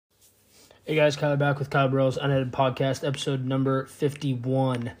Hey guys, Kyler back with Kyle Burrell's Unedited Podcast, episode number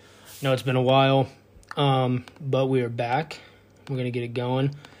 51. I know it's been a while, but we are back. We're going to get it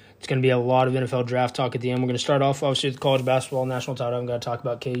going. It's going to be a lot of NFL draft talk at the end. We're going to start off, obviously, with the college basketball national title. I haven't got to talk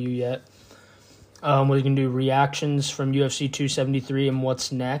about KU yet. We're going to do reactions from UFC 273 and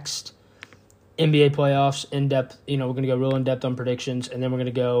what's next. NBA playoffs, in-depth. We're going to go real in-depth on predictions, and then we're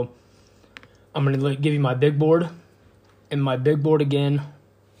going to I'm going to give you my big board. And my big board again,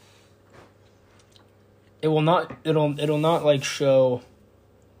 it'll not like show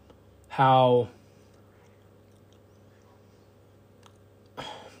how I'm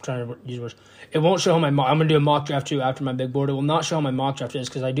trying to use words. It won't show how I'm going to do a mock draft too after my big board. It will not show how my mock draft is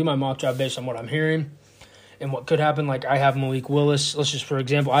because I do my mock draft based on what I'm hearing and what could happen. Like I have Malik Willis. Let's just, for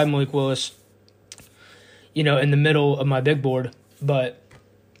example, I have Malik Willis, in the middle of my big board, but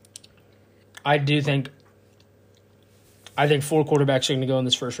I think 4 quarterbacks are going to go in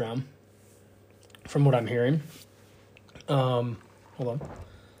this first round. From what I'm hearing. Hold on.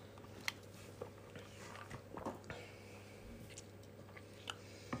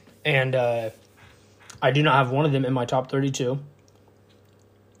 And I do not have one of them in my top 32.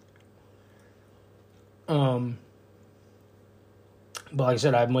 But like I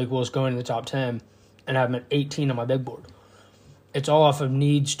said, I have Malik Willis going in the top 10, and I have him at 18 on my big board. It's all off of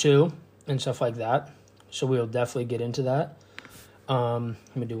needs, too, and stuff like that. So we'll definitely get into that.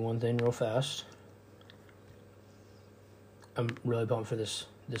 Let me do one thing real fast. I'm really pumped for this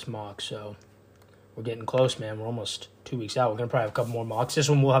mock, so we're getting close, man. We're almost 2 weeks out. We're going to probably have a couple more mocks. This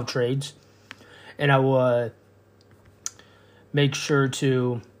one will have trades, and I will make sure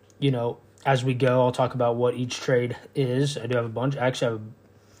to, as we go, I'll talk about what each trade is. I do have a bunch. I actually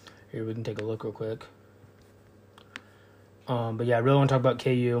here, we can take a look real quick. But yeah, I really want to talk about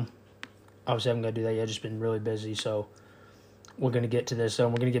KU. Obviously, I haven't got to do that yet. I've just been really busy, so we're going to get to this,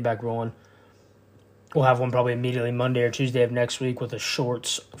 and we're going to get back rolling. We'll have one probably immediately Monday or Tuesday of next week with the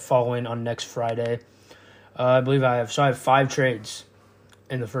shorts following on next Friday. I believe I have 5 trades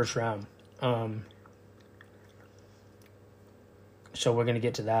in the first round. So we're going to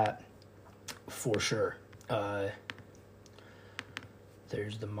get to that for sure. There's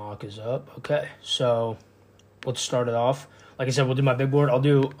the mock is up. Okay, so let's start it off. Like I said, we'll do my big board. I'm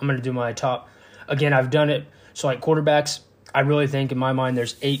going to do my top. Again, I've done it. So like quarterbacks, I really think in my mind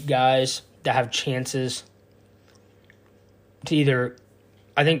there's 8 guys that have chances to either,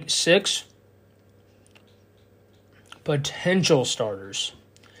 I think 6 potential starters,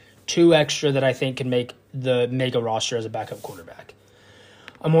 2 extra that I think can make a roster as a backup quarterback.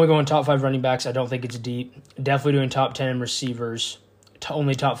 I'm only going top 5 running backs. I don't think it's deep. Definitely doing top 10 in receivers,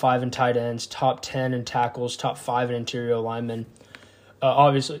 only top 5 in tight ends, top 10 in tackles, top 5 in interior linemen.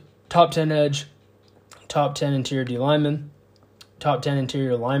 Obviously, top 10 edge, top 10 interior D linemen. Top 10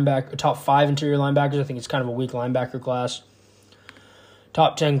 interior linebacker, top 5 interior linebackers. I think it's kind of a weak linebacker class.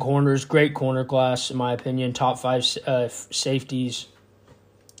 Top 10 corners, great corner class in my opinion. Top 5 safeties.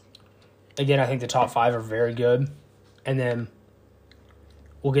 Again, I think the top 5 are very good. And then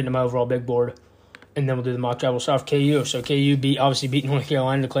we'll get into my overall big board. And then we'll do the mock draft. We'll start off KU. So KU obviously beat North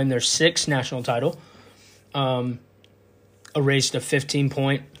Carolina to claim their 6th national title. Erased a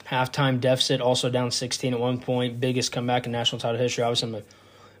 15-point halftime deficit, also down 16 at one point. Biggest comeback in national title history. Obviously, I'm a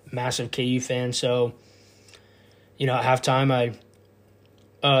massive KU fan. So, at halftime,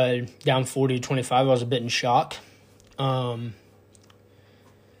 I down 40-25. I was a bit in shock.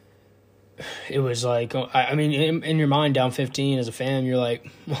 It was like, in your mind, down 15 as a fan, you're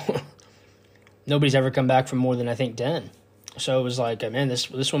like, nobody's ever come back from more than, I think, 10. So it was like, man,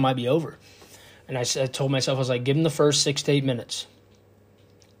 this one might be over. And I told myself, I was like, give them the first 6 to 8 minutes.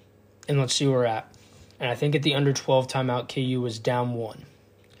 And let's see where we're at. And I think at the under 12 timeout, KU was down 1.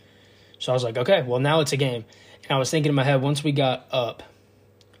 So I was like, okay, well, now it's a game. And I was thinking in my head, once we got up,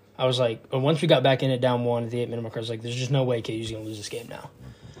 once we got back in it down 1 at the 8-minute mark, I was like, there's just no way KU's going to lose this game now.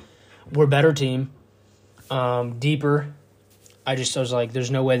 We're a better team, deeper. I was like,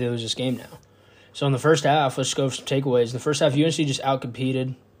 there's no way they lose this game now. So in the first half, let's go for some takeaways. In the first half, UNC just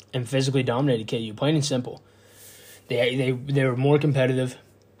outcompeted and physically dominated KU, plain and simple. They were more competitive.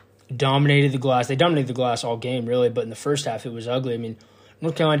 Dominated the glass. They dominated the glass all game, really, but in the first half, it was ugly.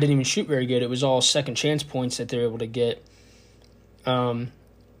 North Carolina didn't even shoot very good. It was all second chance points that they were able to get. And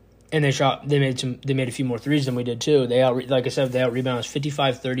they made a few more threes than we did too. Like I said, they out-rebounded us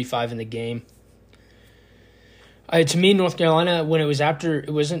 55-35 in the game. To me, North Carolina, when it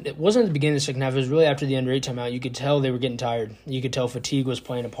wasn't at the beginning of the second half, it was really after the under 8 timeout. You could tell they were getting tired. You could tell fatigue was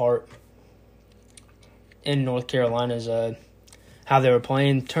playing a part in North Carolina's how they were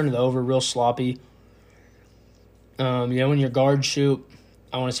playing, turning it over, real sloppy. When your guards shoot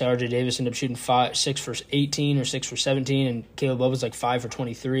I want to say R.J. Davis ended up shooting 6 for 18 or 6 for 17, and Caleb Love was like 5 for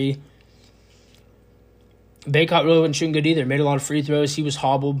 23. Bacot really wasn't shooting good either. Made a lot of free throws. He was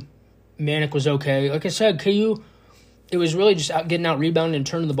hobbled. Manic was okay. Like I said, KU, it was really just getting out rebounding and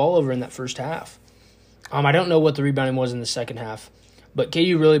turning the ball over in that first half. I don't know what the rebounding was in the second half, but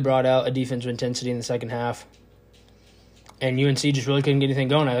KU really brought out a defensive intensity in the second half. And UNC just really couldn't get anything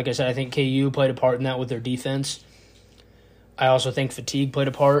going. Like I said, I think KU played a part in that with their defense. I also think fatigue played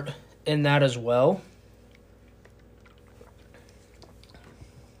a part in that as well.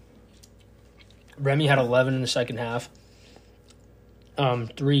 Remy had 11 in the second half.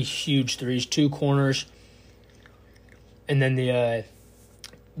 3 huge threes, 2 corners, and then the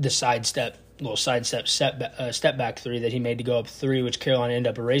step back 3 that he made to go up 3, which Carolina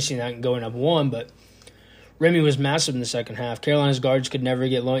ended up erasing that and going up 1. But Remy was massive in the second half. Carolina's guards could never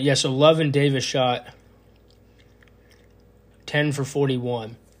get low. Yeah, so Love and Davis shot 10 for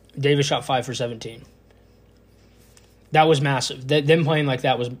 41. Davis shot 5 for 17. That was massive. Them playing like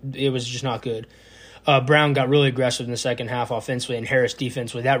that was just not good. Brown got really aggressive in the second half offensively, and Harris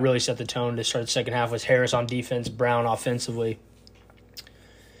defensively. That really set the tone to start the second half. Was Harris on defense, Brown offensively.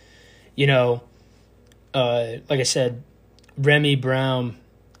 Like I said, Remy, Brown,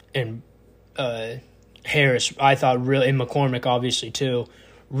 and Harris, I thought really, and McCormick obviously too,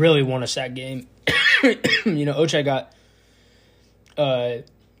 really won us that game. Ochai got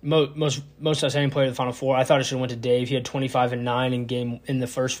most outstanding player of the Final Four. I thought it should have went to Dave. He had 25 and 9 in the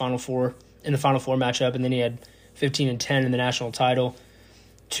first Final Four. In the Final Four matchup, and then he had 15 and 10 in the national title.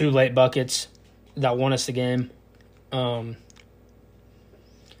 2 late buckets that won us the game. I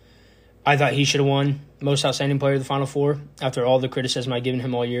thought he should have won most outstanding player of the Final Four. After all the criticism I've given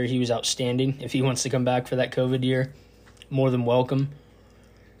him all year, he was outstanding. If he wants to come back for that COVID year, more than welcome.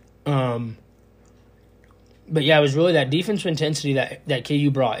 But yeah, it was really that defensive intensity that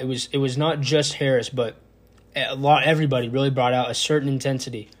KU brought. It was not just Harris, but everybody really brought out a certain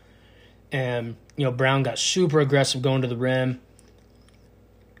intensity. And, Brown got super aggressive going to the rim.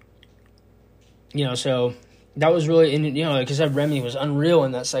 So that was really, and, like I said, Remy was unreal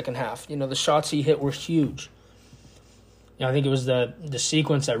in that second half. The shots he hit were huge. I think it was the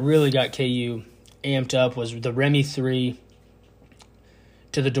sequence that really got KU amped up was the Remy 3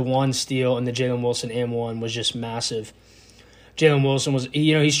 to the DeJuan steal and the Jalen Wilson M1 was just massive. Jalen Wilson was,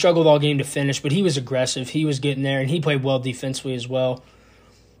 he struggled all game to finish, but he was aggressive. He was getting there, and he played well defensively as well.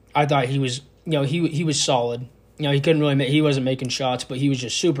 I thought he was, he was solid. He couldn't really he wasn't making shots, but he was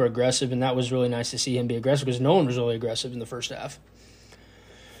just super aggressive, and that was really nice to see him be aggressive because no one was really aggressive in the first half.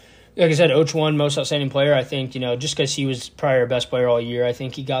 Like I said, Och won most outstanding player. I think, just because he was probably our best player all year, I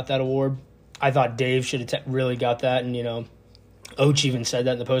think he got that award. I thought Dave should have really got that, and, Och even said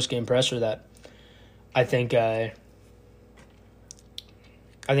that in the post-game presser that I think Dave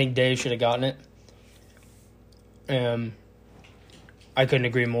should have gotten it. I couldn't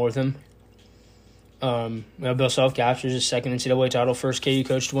agree more with him. Bill Self captures his second NCAA title, first KU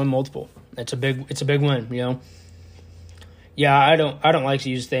coach to win multiple. It's a big win, Yeah, I don't like to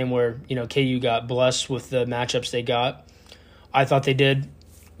use the thing where, KU got blessed with the matchups they got. I thought they did.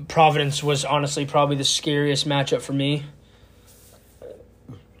 Providence was honestly probably the scariest matchup for me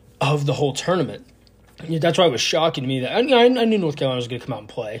of the whole tournament. That's why it was shocking to me that I knew North Carolina was going to come out and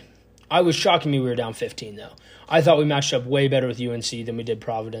play. I was shocking me we were down 15 though. I thought we matched up way better with UNC than we did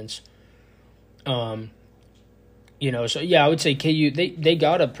Providence. So yeah, I would say KU they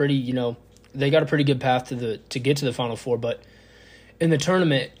got a pretty good path to get to the Final Four, but in the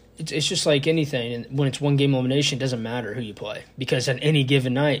tournament it's just like anything. And when it's one game elimination, it doesn't matter who you play because on any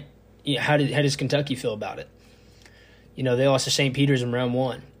given night, how does Kentucky feel about it? They lost to St. Peter's in round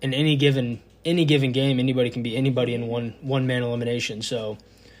 1. In any given game, anybody can beat anybody in one man elimination. So,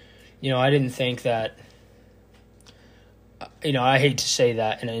 I didn't think that. I hate to say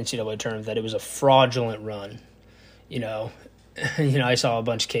that in an NCAA tournament that it was a fraudulent run. I saw a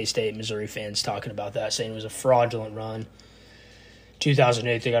bunch of K-State, Missouri fans talking about that, saying it was a fraudulent run.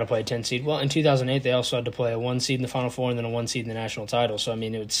 2008, they got to play a 10 seed. Well, in 2008, they also had to play a 1 seed in the Final Four and then a 1 seed in the national title. So, I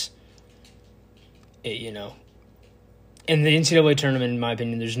mean, in the NCAA tournament, in my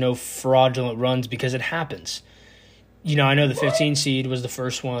opinion, there's no fraudulent runs because it happens. I know the 15 seed was the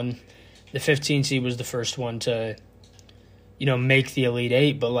first one. The 15 seed was the first one to, make the Elite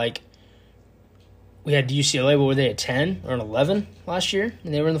Eight. But, we had UCLA, what were they, a 10 or an 11 last year?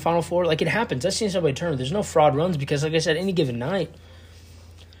 And they were in the Final Four. It happens. That's the NCAA tournament. There's no fraud runs because, like I said, any given night,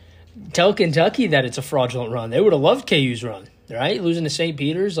 tell Kentucky that it's a fraudulent run. They would have loved KU's run, right? Losing to St.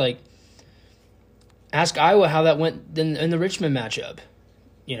 Peter's, ask Iowa how that went in the Richmond matchup.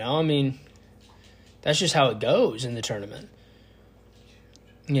 That's just how it goes in the tournament.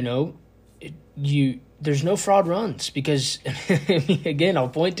 you know, there's no fraud runs because, again, I'll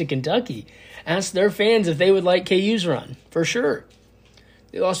point to Kentucky. Ask their fans if they would like KU's run, for sure.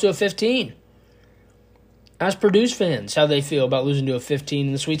 They lost to a 15. Ask Purdue's fans how they feel about losing to a 15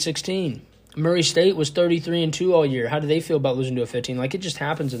 in the Sweet 16. Murray State was 33-2 all year. How do they feel about losing to a 15? Like, it just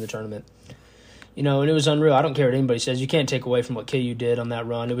happens in the tournament. You know, and it was unreal. I don't care what anybody says. You can't take away from what KU did on that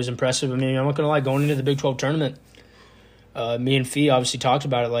run. It was impressive. I mean, I'm not going to lie, going into the Big 12 tournament, me and Fee obviously talked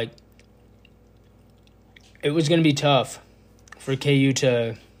about it. Like, it was going to be tough for KU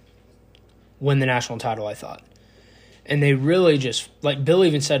to win the national title, I thought. And they really just, like Bill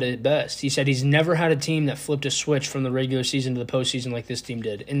even said it best. He said he's never had a team that flipped a switch from the regular season to the postseason like this team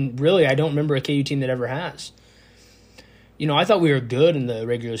did. And really, I don't remember a KU team that ever has. You know, I thought we were good in the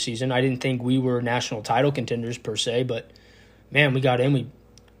regular season. I didn't think we were national title contenders per se, but, man, we got in.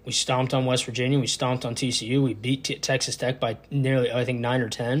 We stomped on West Virginia. We stomped on TCU. We beat Texas Tech by nearly, I think, 9 or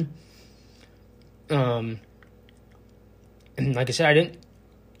 10. And like I said,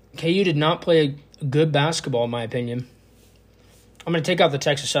 KU did not play a good basketball, in my opinion. I'm going to take out the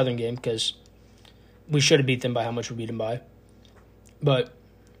Texas Southern game because we should have beat them by how much we beat them by. But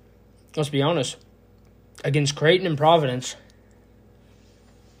let's be honest, against Creighton and Providence,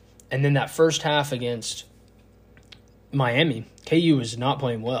 and then that first half against Miami, KU was not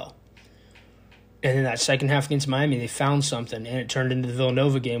playing well. And then that second half against Miami, they found something, and it turned into the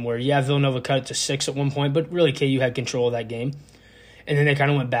Villanova game where, yeah, Villanova cut it to 6 at one point, but really KU had control of that game. And then they kind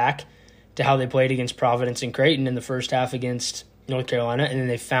of went back to how they played against Providence and Creighton in the first half against North Carolina, and then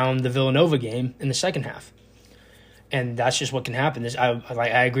they found the Villanova game in the second half. And that's just what can happen.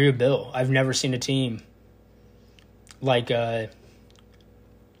 I agree with Bill. I've never seen a team like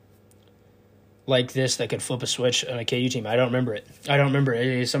this that could flip a switch on a KU team. I don't remember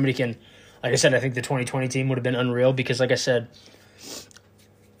it. Somebody can, like I said, I think the 2020 team would have been unreal because, like I said,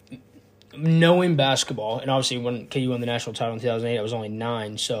 knowing basketball, and obviously when KU won the national title in 2008, I was only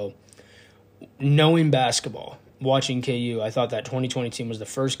 9, so knowing basketball, watching KU, I thought that 2020 team was the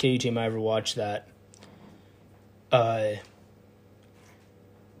first KU team I ever watched that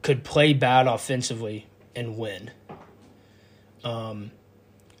could play bad offensively and win.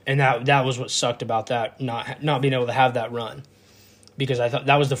 And that was what sucked about that, not being able to have that run. Because I thought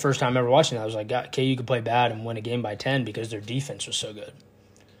that was the first time ever watching that. I was like, God, KU could play bad and win a game by 10 because their defense was so good.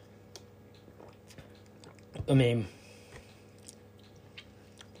 I mean,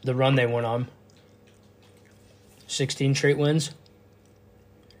 the run they went on, 16 straight wins.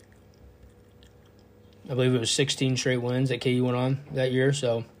 I believe it was 16 straight wins that KU went on that year.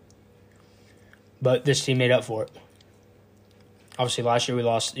 So, but this team made up for it. Obviously, last year we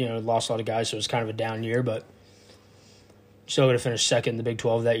lost a lot of guys, so it was kind of a down year. But still going to finish second in the Big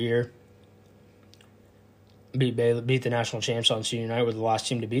 12 that year. Beat the national champs on senior night. We're the last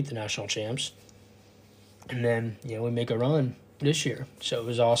team to beat the national champs. And then, we make a run this year. So it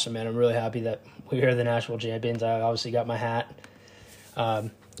was awesome, man. I'm really happy that we are the national champions. I obviously got my hat.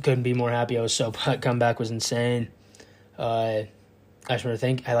 Couldn't be more happy. I was so pumped. Comeback was insane. I remember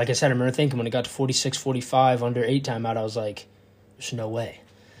thinking when it got to 46-45 under 8 timeout, I was like, there's no way.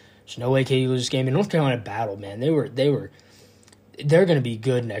 There's no way KU loses this game. And North Carolina battled, man. They're going to be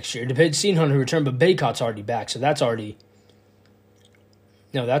good next year. Seeing Hunter return, but Baycott's already back, so that's already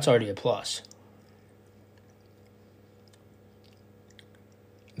a plus.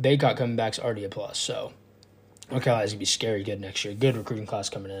 Baycott coming back is already a plus, so North Carolina's going to be scary good next year. Good recruiting class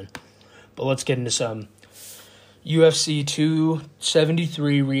coming in. But let's get into some UFC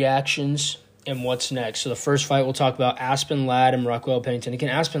 273 reactions and what's next. So the first fight we'll talk about Aspen Ladd and Raquel Pennington. Again,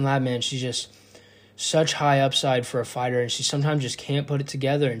 Aspen Ladd, man, she's just such high upside for a fighter, and she sometimes just can't put it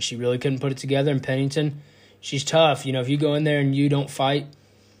together, and she really couldn't put it together. And Pennington, she's tough. If you go in there and you don't fight,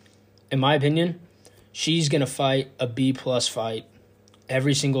 in my opinion, she's going to fight a B-plus fight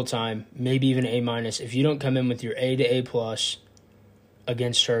every single time, maybe even A-. If you don't come in with your A to A+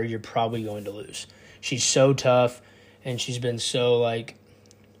 against her, you're probably going to lose. She's so tough, and she's been so,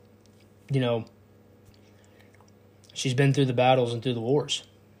 she's been through the battles and through the wars.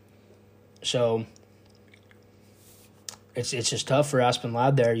 So it's just tough for Aspen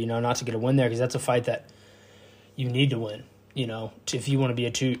Ladd there, not to get a win there, because that's a fight that you need to win, if you want to be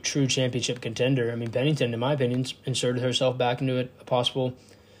a true championship contender. I mean, Pennington, in my opinion, inserted herself back into a possible,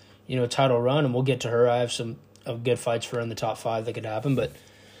 title run, and we'll get to her. I have some good fights for her in the top 5 that could happen, but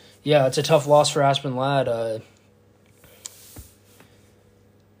yeah, it's a tough loss for Aspen Ladd.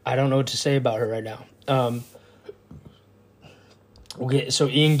 I don't know what to say about her right now.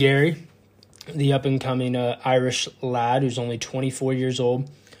 Ian Gary, the up-and-coming Irish lad who's only 24 years old.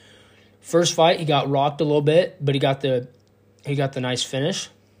 First fight, he got rocked a little bit, but he got the He got the nice finish.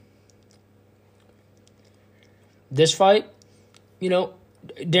 This fight,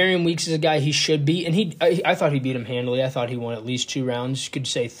 Darian Weeks is a guy he should beat, and I thought he beat him handily. I thought he won at least 2 rounds. You could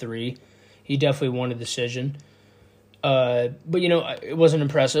say 3. He definitely won a decision. But, it wasn't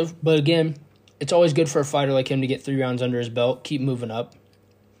impressive. But, again, it's always good for a fighter like him to get 3 rounds under his belt, keep moving up.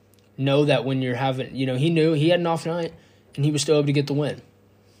 Know that when you're having, he knew he had an off night, and he was still able to get the win.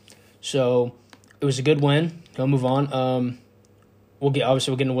 So, it was a good win. He'll move on. We'll get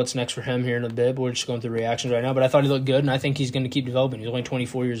into what's next for him here in a bit, but we're just going through reactions right now. But I thought he looked good, and I think he's going to keep developing. He's only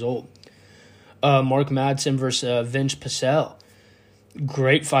 24 years old. Mark Madsen versus Vince Pacel.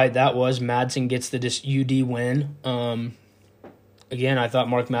 Great fight that was. Madsen gets the UD win. Again, I thought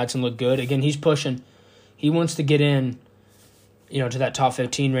Mark Madsen looked good. Again, he's pushing. He wants to get in, to that top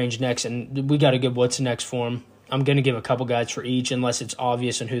 15 range next, and we got a good what's next for him. I'm going to give a couple guys for each unless it's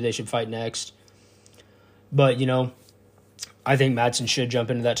obvious on who they should fight next. But, I think Madsen should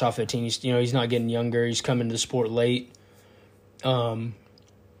jump into that top 15. He's not getting younger. He's coming to the sport late.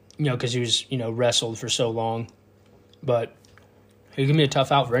 Because he was, wrestled for so long. But he can be a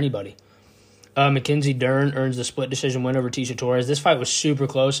tough out for anybody. Mackenzie Dern earns the split decision win over Tecia Torres. This fight was super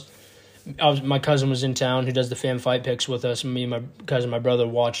close. My cousin was in town who does the fan fight picks with us. Me and my cousin, my brother,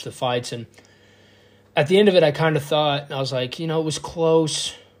 watched the fights. And at the end of it, I kind of thought, I was like, it was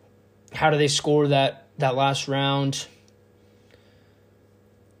close. How do they score that last round?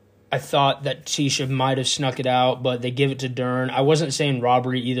 I thought that Tecia might have snuck it out, but they give it to Dern. I wasn't saying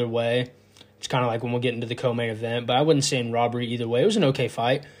robbery either way. It's kind of like when we'll get into the co-main event, but I wasn't saying robbery either way. It was an okay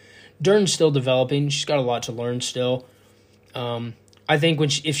fight. Dern's still developing. She's got a lot to learn still. I think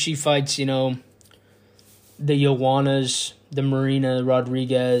if she fights, the Joannas, the Marina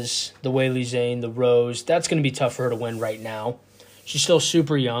Rodriguez, the Weili Zhang, the Rose, that's going to be tough for her to win right now. She's still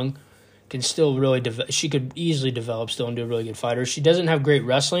super young. Can still really she could easily develop still and be a really good fighter. She doesn't have great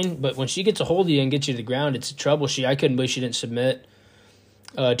wrestling, but when she gets a hold of you and gets you to the ground, it's trouble. I couldn't believe she didn't submit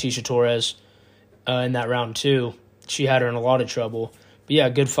Tecia Torres in that round too. She had her in a lot of trouble. But yeah,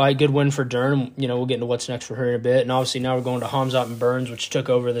 good fight, good win for Dern. We'll get into what's next for her in a bit. And obviously now we're going to Khamzat and Burns, which took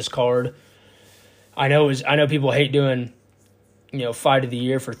over this card. I know people hate doing fight of the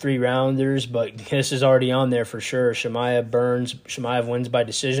year for 3 rounders, but this is already on there for sure. Chimaev wins by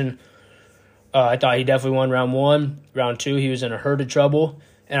decision. I thought he definitely won round 1. Round 2, he was in a herd of trouble,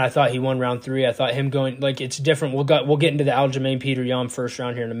 and I thought he won round 3. I thought him going it's different. We'll get into the Aljamain Peter Yan first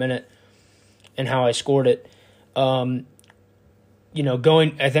round here in a minute, and how I scored it. I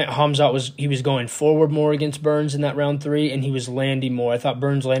think Khamzat was going forward more against Burns in that round 3, and he was landing more. I thought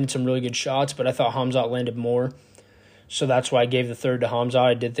Burns landed some really good shots, but I thought Khamzat landed more, so that's why I gave the third to Khamzat.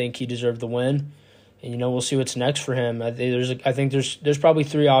 I did think he deserved the win, and we'll see what's next for him. I think there's probably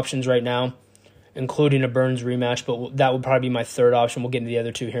 3 options right now, including a Burns rematch, but that would probably be my third option. We'll get into the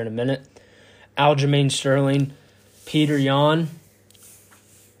other 2 here in a minute. Aljamain Sterling, Peter Yan.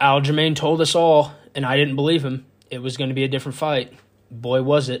 Aljamain told us all, and I didn't believe him, it was going to be a different fight. Boy,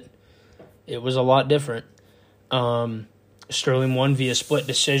 was it. It was a lot different. Sterling won via split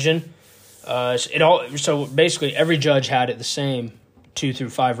decision. So basically every judge had it the same 2 through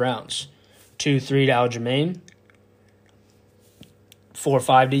 5 rounds. 2-3 to Aljamain,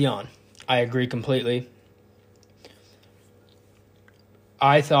 4-5 to Yan. I agree completely.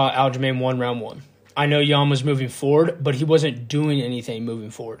 I thought Aljamain won round 1. I know Yan was moving forward, but he wasn't doing anything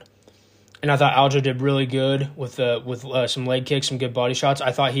moving forward. And I thought Aljo did really good with some leg kicks, some good body shots.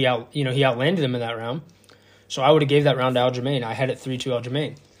 I thought he outlanded him in that round. So I would have gave that round to Aljamain. I had it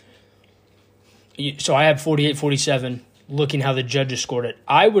 3-2 Aljamain. So I had 48-47 looking how the judges scored it.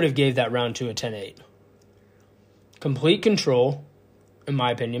 I would have gave that round to a 10-8. Complete control, in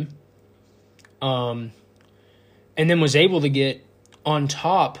my opinion. And then was able to get on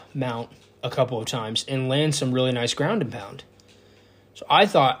top mount a couple of times and land some really nice ground and pound. So I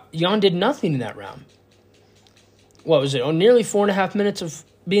thought Yan did nothing in that round. What was it? Nearly 4.5 minutes of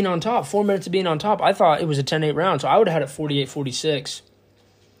being on top. 4 minutes of being on top. I thought it was a 10-8 round, so I would have had it 48-46.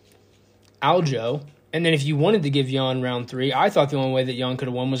 Aljo. And then if you wanted to give Yan round 3, I thought the only way that Yan could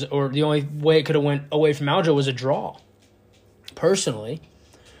have won or the only way it could have went away from Aljo was a draw. Personally,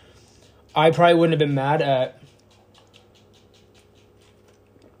 I probably wouldn't have been mad at...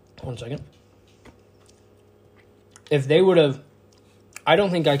 One second. If they would have... I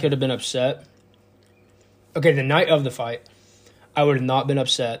don't think I could have been upset. Okay, the night of the fight, I would have not been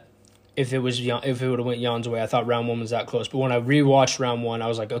upset if it would have went Jan's way. I thought round 1 was that close. But when I rewatched round 1, I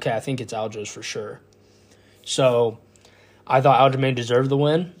was like, okay, I think it's Aljo's for sure. So I thought Aljamain deserved the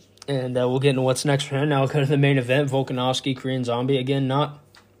win. And we'll get into what's next for him. Now we'll go to the main event, Volkanovski, Korean Zombie. Again, not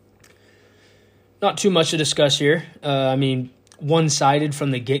too much to discuss here. one-sided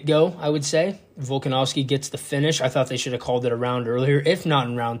from the get-go, I would say. Volkanovski gets the finish. I thought they should have called it a round earlier, if not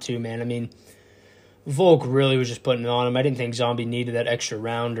in round 2, man. I mean, Volk really was just putting it on him. I didn't think Zombie needed that extra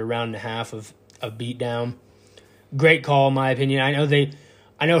round or round and a half of beatdown. Great call, in my opinion.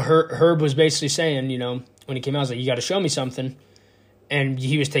 I know Herb was basically saying, when he came out, I was like, you got to show me something. And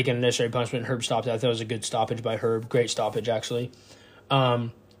he was taking a necessary punishment, and Herb stopped it. I thought it was a good stoppage by Herb. Great stoppage, actually.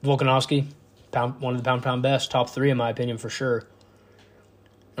 Volkanovski, one of the pound best, top 3 in my opinion for sure.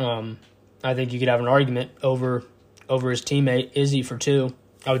 I think you could have an argument over his teammate Izzy for 2.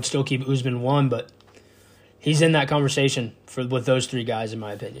 I would still keep Usman 1, but he's in that conversation with those 3 guys in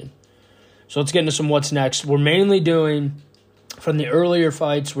my opinion. So let's get into some what's next. We're mainly doing, from the earlier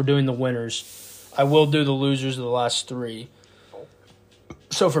fights, we're doing the winners. I will do the losers of the last 3.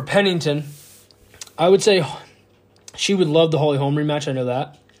 So for Pennington, I would say she would love the Holly Holm rematch. I know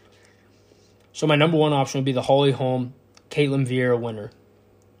that. So my number 1 option would be the Holly Holm, Caitlin Vieira winner.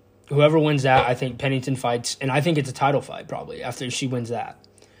 Whoever wins that, I think Pennington fights, and I think it's a title fight probably after she wins that.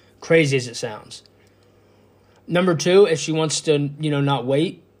 Crazy as it sounds. Number 2, if she wants to, not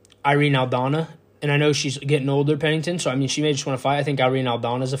wait, Irene Aldana. And I know she's getting older, Pennington, so she may just want to fight. I think Irene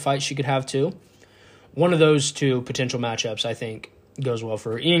Aldana is a fight she could have too. One of those 2 potential matchups, I think, goes well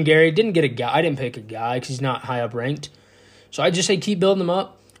for her. Ian Gary didn't get a guy. I didn't pick a guy because he's not high up ranked. So I just say keep building him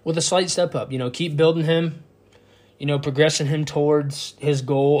up with a slight step up. Keep building him. Progressing him towards his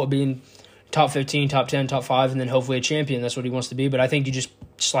goal of being top 15, top 10, top 5, and then hopefully a champion. That's what he wants to be. But I think you just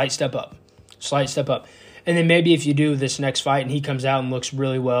slight step up. And then maybe if you do this next fight and he comes out and looks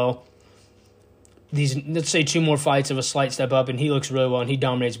really well, let's say 2 more fights of a slight step up and he looks really well and he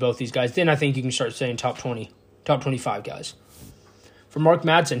dominates both these guys, then I think you can start saying top 20, top 25 guys. For Mark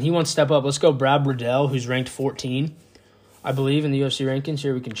Madsen, he wants to step up. Let's go Brad Riddell, who's ranked 14, I believe, in the UFC rankings.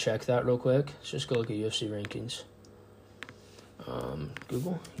 Here, we can check that real quick. Let's just go look at UFC rankings.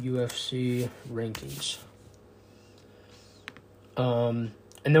 Google UFC rankings. And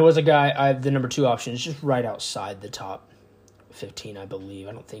there was a guy, I have the number 2 option. It's just right outside the top 15, I believe.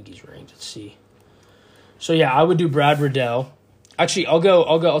 I don't think he's ranked. Let's see. So yeah, I would do Brad Riddell. Actually,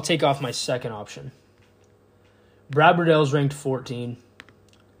 I'll take off my second option. Brad Riddell's ranked 14.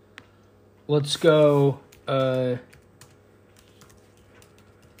 Let's go.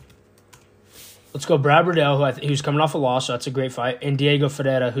 Let's go Brad Riddell, who's coming off a loss, so that's a great fight, and Diego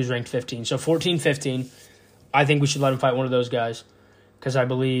Ferreira, who's ranked 15. So 14, 15. I think we should let him fight one of those guys because I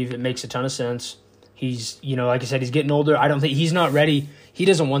believe it makes a ton of sense. He's, like I said, he's getting older. I don't think he's not ready. He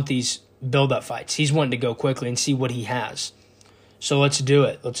doesn't want these build-up fights. He's wanting to go quickly and see what he has. So let's do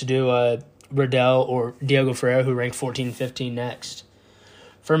it. Let's do Riddell or Diego Ferreira, who ranked 14 and 15 next.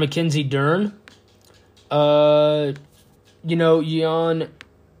 For Mackenzie Dern, Yan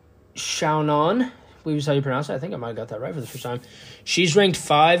Xiaonan, I believe is how you pronounce it. I think I might have got that right for the first time. She's ranked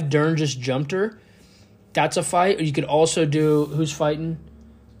 5. Dern just jumped her. That's a fight. Or you could also do, who's fighting?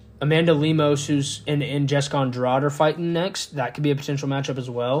 Amanda Lemos, who's in Jessica Andrade, are fighting next. That could be a potential matchup as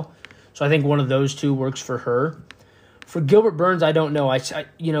well. So I think one of those 2 works for her. For Gilbert Burns, I don't know.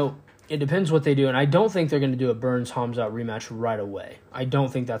 It depends what they do, and I don't think they're going to do a Burns-Hamzat rematch right away. I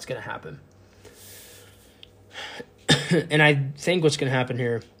don't think that's going to happen. And I think what's going to happen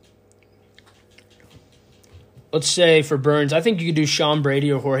here, let's say for Burns, I think you could do Sean Brady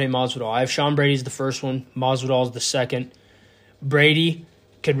or Jorge Masvidal. I have Sean Brady's the first one, Masvidal's the second. Brady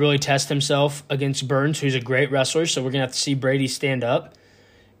could really test himself against Burns, who's a great wrestler, so we're going to have to see Brady stand up.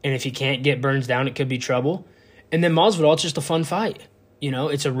 And if he can't get Burns down, it could be trouble. And then Masvidal, it's just a fun fight.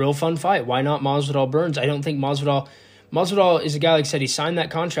 It's a real fun fight. Why not Masvidal Burns? I don't think Masvidal is a guy, like I said, he signed that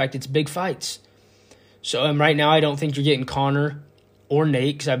contract. It's big fights. So right now I don't think you're getting Conor or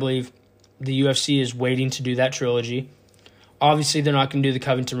Nate because I believe the UFC is waiting to do that trilogy. Obviously, they're not going to do the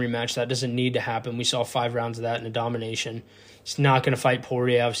Covington rematch. That doesn't need to happen. We saw 5 rounds of that in a domination. He's not going to fight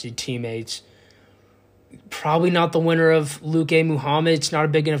Poirier, obviously teammates. Probably not the winner of Luke A. Muhammad. It's not a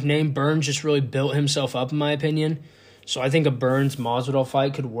big enough name. Burns just really built himself up, in my opinion. So I think a Burns-Masvidal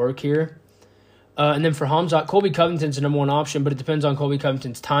fight could work here. And then for Hamzat, Colby Covington's the number 1 option, but it depends on Colby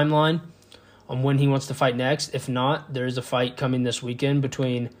Covington's timeline, on when he wants to fight next. If not, there is a fight coming this weekend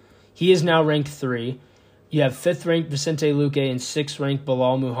between... He is now ranked 3. You have 5th-ranked Vicente Luque and 6th-ranked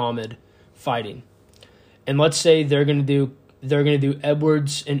Bilal Muhammad fighting. And let's say they're going to do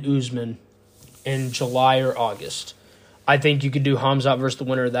Edwards and Usman in July or August. I think you could do Hamzat versus the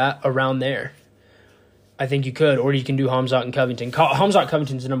winner of that around there. I think you could, or you can do Hamzat and Covington. Hamzat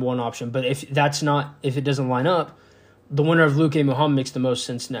Covington's the number 1 option, but if it doesn't line up, the winner of Luque Muhammad makes the most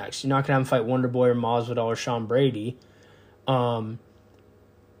sense next. You're not going to have him fight Wonderboy or Masvidal or Sean Brady.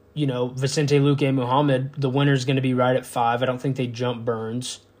 Vicente Luque Muhammad, the winner's going to be right at 5. I don't think they jump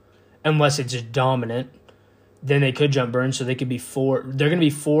Burns unless it's just dominant. Then they could jump Burns, so they could be 4. They're going to be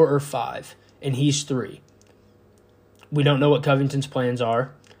 4 or 5, and he's 3. We don't know what Covington's plans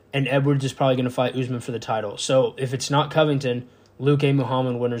are, and Edwards is probably going to fight Usman for the title. So if it's not Covington, Luque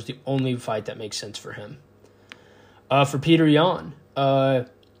Muhammad winner's the only fight that makes sense for him. For Peter Yan,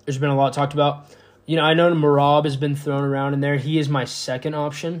 there's been a lot talked about. I know Merab has been thrown around in there. He is my second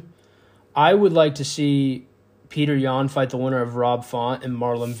option. I would like to see Peter Yan fight the winner of Rob Font and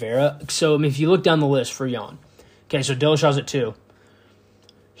Marlon Vera. So, if you look down the list for Yan, okay, so Dillashaw's at 2.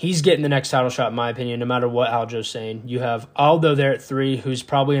 He's getting the next title shot, in my opinion, no matter what Aljo's saying. You have Aldo there at 3, who's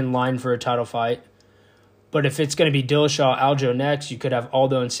probably in line for a title fight. But if it's going to be Dillashaw, Aljo next, you could have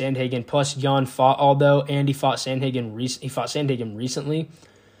Aldo and Sandhagen. Plus, Yan fought Aldo, and he fought Sandhagen recently.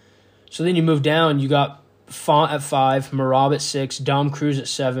 So then you move down, you got Font at 5, Merab at 6, Dom Cruz at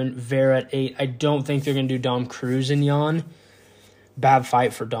 7, Vera at 8. I don't think they're going to do Dom Cruz and Yan. Bad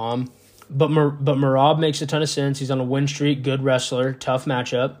fight for Dom. But Merab makes a ton of sense. He's on a win streak, good wrestler, tough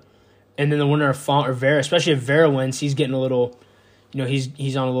matchup. And then the winner of Font or Vera, especially if Vera wins, he's getting a little,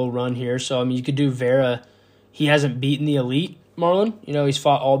 he's on a little run here. So, you could do Vera. He hasn't beaten the elite, Marlon. He's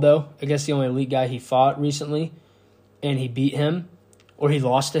fought Aldo. I guess the only elite guy he fought recently. And he beat him. Or he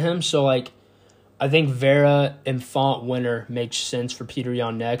lost to him. So, I think Vera and Font winner makes sense for Peter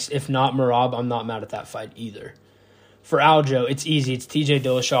Yan next. If not Merab, I'm not mad at that fight either. For Aljo, it's easy. It's TJ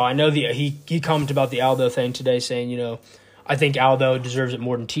Dillashaw. I know he commented about the Aldo thing today saying, I think Aldo deserves it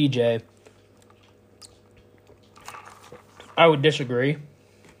more than TJ. I would disagree.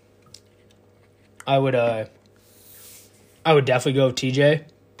 I would definitely go with TJ.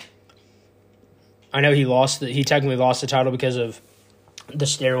 I know he technically lost the title because of the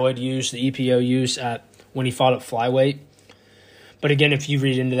steroid use, the EPO use when he fought at flyweight. But again, if you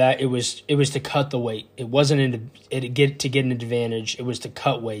read into that, it was to cut the weight. It wasn't to get an advantage. It was to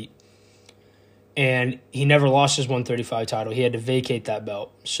cut weight. And he never lost his 135 title. He had to vacate that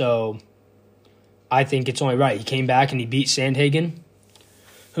belt. So I think it's only right. He came back and he beat Sandhagen,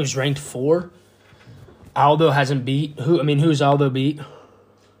 who's ranked 4. Aldo hasn't beat. Who's Aldo beat?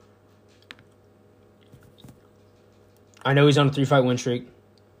 I know he's on a 3-fight win streak.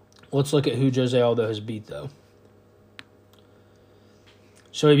 Let's look at who Jose Aldo has beat, though.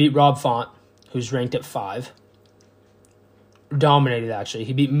 So he beat Rob Font, who's ranked at 5. Dominated, actually.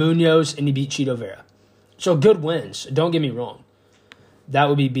 He beat Munoz and he beat Chito Vera. So good wins. Don't get me wrong. That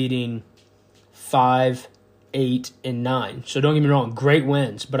would be beating 5, 8, and 9. So don't get me wrong. Great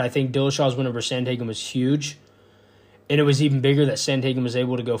wins. But I think Dillashaw's win over Sandhagen was huge. And it was even bigger that Sandhagen was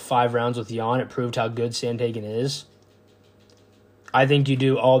able to go 5 rounds with Yan. It proved how good Sandhagen is. I think you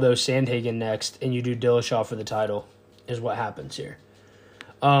do Aldo Sandhagen next, and you do Dillashaw for the title, is what happens here.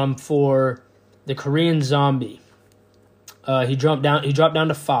 For the Korean Zombie, he dropped down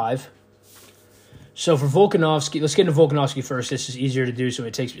to 5. So for Volkanovski, let's get into Volkanovski first. This is easier to do, so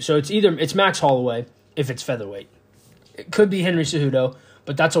it's Max Holloway if it's featherweight. It could be Henry Cejudo,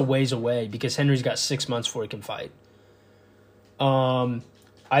 but that's a ways away because Henry's got 6 months before he can fight.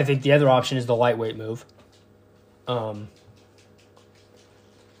 I think the other option is the lightweight move.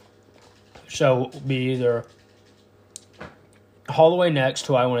 So it'll be either Holloway next,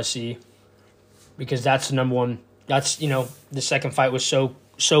 who I want to see, because that's the number one. That's, the second fight was so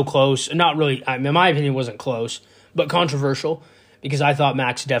close. Not really, in my opinion, it wasn't close, but controversial, because I thought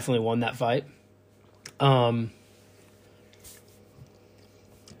Max definitely won that fight. So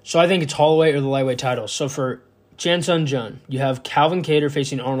I think it's Holloway or the lightweight title. So for Chan Sung Jung, you have Calvin Kattar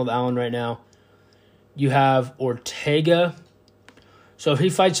facing Arnold Allen right now. You have Ortega. So if he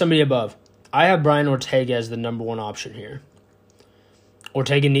fights somebody above, I have Brian Ortega as the number one option here.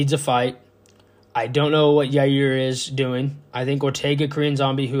 Ortega needs a fight. I don't know what Yair is doing. I think Ortega, Korean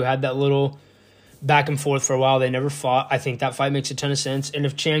Zombie, who had that little back and forth for a while, they never fought. I think that fight makes a ton of sense. And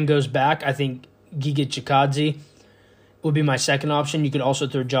if Chan goes back, I think Giga Chikadze would be my second option. You could also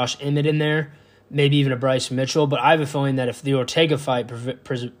throw Josh Emmett in there, maybe even a Bryce Mitchell. But I have a feeling that if the Ortega fight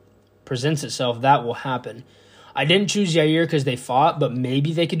presents itself, that will happen. I didn't choose Yair because they fought, but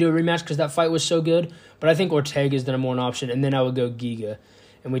maybe they could do a rematch because that fight was so good. But I think Ortega is the number one option, and then I would go Giga.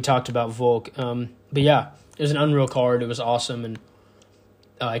 And we talked about Volk. But yeah, it was an unreal card. It was awesome, and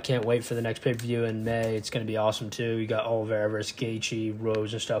I can't wait for the next pay-per-view in May. It's going to be awesome, too. You got Oliveira versus Gaethje,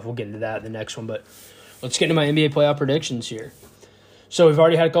 Rose, and stuff. We'll get into that in the next one. But let's get into my NBA playoff predictions here. So we've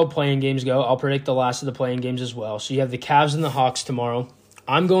already had a couple playing games go. I'll predict the last of the playing games as well. So you have the Cavs and the Hawks tomorrow.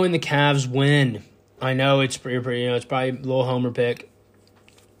 I'm going the Cavs win. I know it's pretty, it's probably a little homer pick.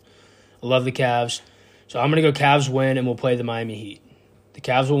 I love the Cavs. So I'm going to go Cavs win, and we'll play the Miami Heat. The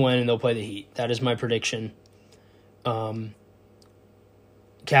Cavs will win, and they'll play the Heat. That is my prediction. Cavs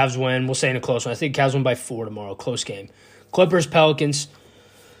win. We'll say in a close one. I think Cavs win by 4 tomorrow. Close game. Clippers, Pelicans.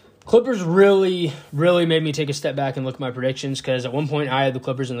 Clippers really, really made me take a step back and look at my predictions because at one point I had the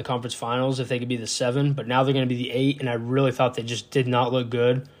Clippers in the conference finals if they could be the 7, but now they're going to be the 8, and I really thought they just did not look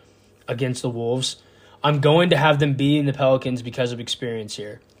good against the Wolves. I'm going to have them beating the Pelicans because of experience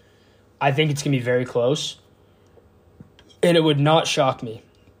here. I think it's going to be very close, and it would not shock me.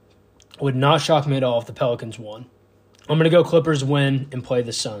 It would not shock me at all if the Pelicans won. I'm going to go Clippers win and play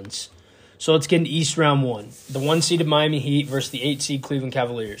the Suns. So let's get into East round 1. The 1-seeded Miami Heat versus the 8-seed Cleveland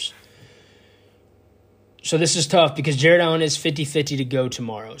Cavaliers. So this is tough because Jared Allen is 50-50 to go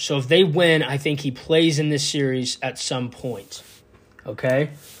tomorrow. So if they win, I think he plays in this series at some point.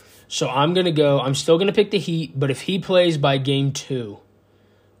 Okay? So I'm still going to pick the Heat, but if he plays by game 2,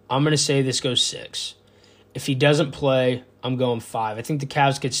 I'm going to say this goes 6. If he doesn't play, I'm going 5. I think the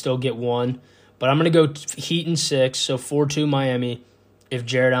Cavs could still get 1, but I'm going to go Heat in 6, so 4-2 Miami if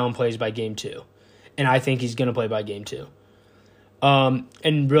Jared Allen plays by game 2. And I think he's going to play by game 2.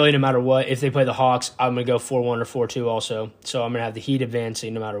 And really, no matter what, if they play the Hawks, I'm going to go 4-1 or 4-2 also. So I'm going to have the Heat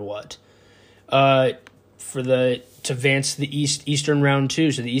advancing no matter what. To advance the Eastern round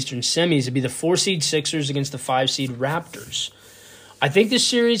 2, so the Eastern semis, it'd be the 4-seed Sixers against the 5-seed Raptors. I think this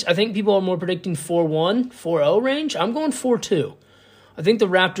series, people are more predicting 4-1, 4-0 range. I'm going 4-2. I think the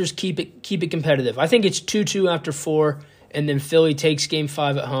Raptors keep it competitive. I think it's 2-2 after 4, and then Philly takes game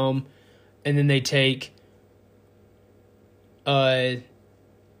 5 at home, and then they take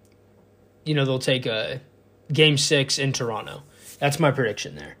they'll take game 6 in Toronto. That's my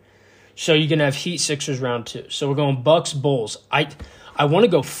prediction there. So you're gonna have Heat Sixers round 2. So we're going Bucks Bulls. I want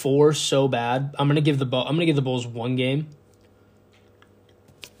to go 4 so bad. I'm gonna give the Bulls 1 game.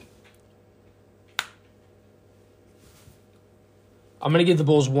 I'm gonna give the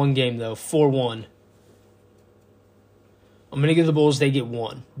Bulls 1 game though, 4-1. I'm gonna give the Bulls they get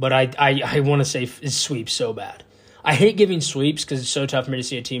 1, but I want to say it's sweep so bad. I hate giving sweeps because it's so tough for me to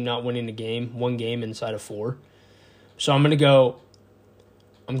see a team not winning a game, 1 game inside of 4. So I'm going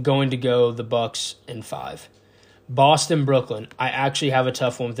to go the Bucks in 5. Boston, Brooklyn. I actually have a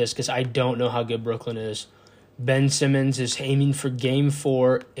tough one with this because I don't know how good Brooklyn is. Ben Simmons is aiming for game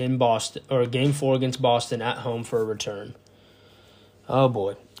 4 in Boston, or game 4 against Boston at home for a return. Oh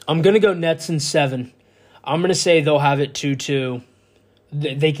boy. I'm going to go Nets in 7. I'm going to say they'll have it 2-2.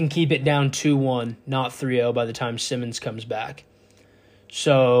 They can keep it down 2-1, not 3-0 by the time Simmons comes back.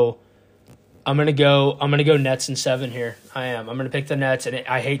 So I'm gonna go Nets in 7 here. I am. I'm gonna pick the Nets, and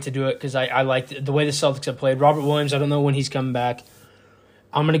I hate to do it because I like the way the Celtics have played. Robert Williams, I don't know when he's coming back.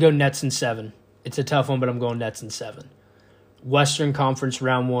 I'm gonna go Nets in 7. It's a tough one, but I'm going Nets in 7. Western Conference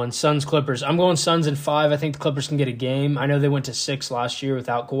round 1, Suns Clippers. I'm going Suns in 5. I think the Clippers can get a game. I know they went to 6 last year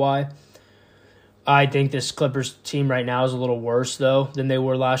without Kawhi. I think this Clippers team right now is a little worse, though, than they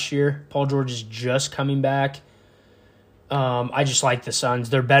were last year. Paul George is just coming back. I just like the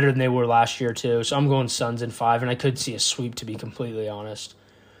Suns. They're better than they were last year, too. So I'm going Suns in 5, and I could see a sweep, to be completely honest.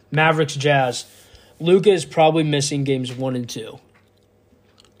 Mavericks Jazz. Luka is probably missing games 1 and 2,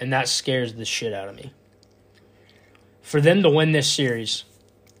 and that scares the shit out of me. For them to win this series,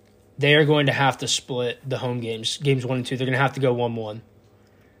 they are going to have to split the home games 1 and 2. They're going to have to go 1-1.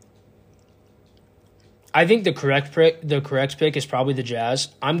 I think the correct pick is probably the Jazz.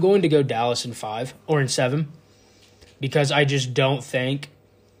 I'm going to go Dallas in 5 or in 7 because I just don't think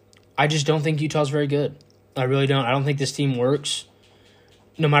Utah's very good. I really don't. I don't think this team works.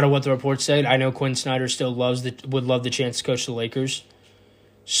 No matter what the reports say, I know Quinn Snyder still would love the chance to coach the Lakers.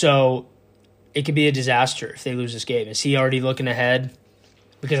 So it could be a disaster if they lose this game. Is he already looking ahead?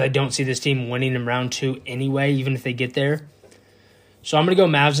 Because I don't see this team winning in round 2 anyway, even if they get there. So I'm going to go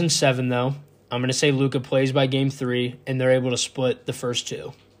Mavs in 7, though. I'm going to say Luka plays by game 3, and they're able to split the first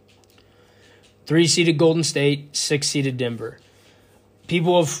 2. 3-seeded Golden State, 6-seeded Denver.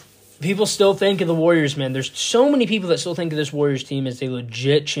 People still think of the Warriors, man. There's so many people that still think of this Warriors team as a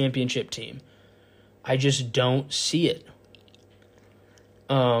legit championship team. I just don't see it.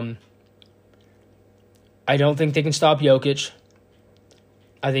 I don't think they can stop Jokic.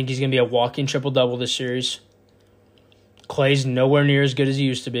 I think he's going to be a walking triple-double this series. Klay's nowhere near as good as he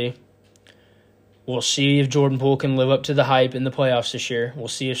used to be. We'll see if Jordan Poole can live up to the hype in the playoffs this year. We'll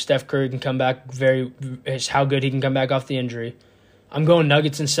see if Steph Curry can come back how good he can come back off the injury. I'm going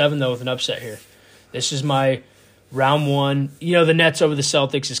Nuggets in 7, though, with an upset here. This is my round 1. You know, the Nets over the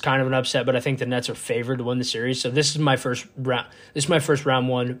Celtics is kind of an upset, but I think the Nets are favored to win the series. So this is my first round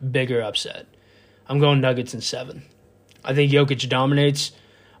 1 bigger upset. I'm going Nuggets in 7. I think Jokic dominates.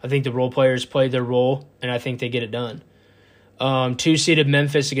 I think the role players play their role, and I think they get it done. 2-seeded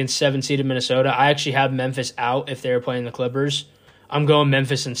Memphis against 7-seeded Minnesota. I actually have Memphis out if they're playing the Clippers. I'm going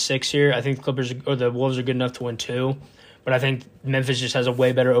Memphis in 6 here. I think the Clippers or the Wolves are good enough to win 2, but I think Memphis just has a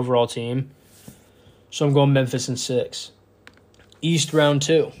way better overall team. So I'm going Memphis in 6. East round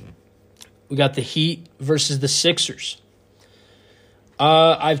 2. We got the Heat versus the Sixers.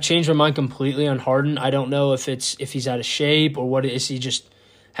 I've changed my mind completely on Harden. I don't know if he's out of shape or what is he just.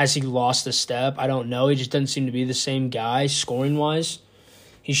 Has he lost a step? I don't know. He just doesn't seem to be the same guy scoring-wise.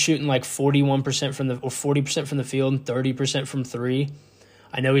 He's shooting like 41% from the 40% from the field and 30% from 3.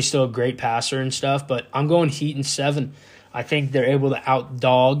 I know he's still a great passer and stuff, but I'm going Heat in 7. I think they're able to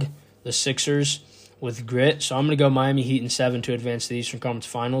outdog the Sixers with grit, so I'm going to go Miami Heat in 7 to advance to the Eastern Conference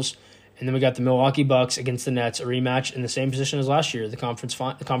Finals. And then we got the Milwaukee Bucks against the Nets, a rematch in the same position as last year, the conference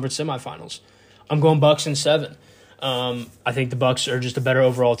semifinals. I'm going Bucks in 7. I think the Bucks are just a better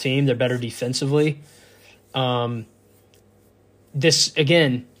overall team. They're better defensively. This,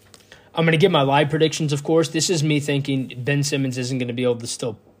 again, I'm going to give my live predictions, of course. This is me thinking Ben Simmons isn't going to be able to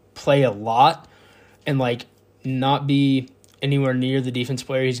still play a lot and, like, not be anywhere near the defense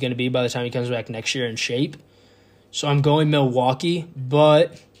player he's going to be by the time he comes back next year in shape. So I'm going Milwaukee,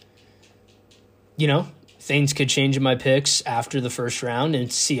 but, you know, things could change in my picks after the first round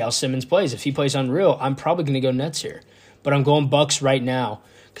and see how Simmons plays. If he plays unreal, I'm probably going to go Nets here. But I'm going Bucks right now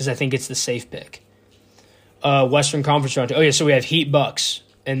because I think it's the safe pick. Western Conference round 2. Oh, yeah, so we have Heat Bucks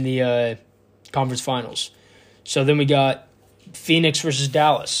in the conference finals. So then we got Phoenix versus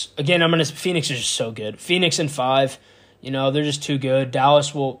Dallas. Again, Phoenix is just so good. Phoenix in 5. You know, they're just too good.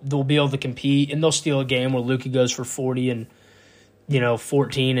 Dallas they'll be able to compete, and they'll steal a game where Luka goes for 40 and,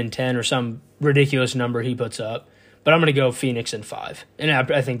 14 and 10 or some ridiculous number he puts up. But I'm going to go Phoenix in 5. And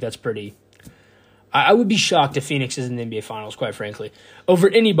I think that's pretty... I would be shocked if Phoenix is in the NBA Finals, quite frankly. Over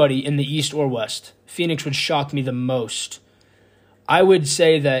anybody in the East or West, Phoenix would shock me the most. I would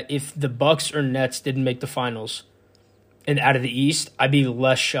say that if the Bucks or Nets didn't make the Finals and out of the East, I'd be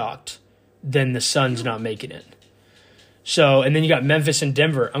less shocked than the Suns not making it. So, and then you got Memphis and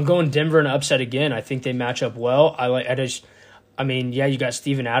Denver. I'm going Denver in an upset again. I think they match up well. You got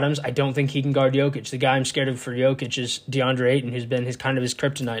Steven Adams. I don't think he can guard Jokic. The guy I'm scared of for Jokic is DeAndre Ayton, who's been his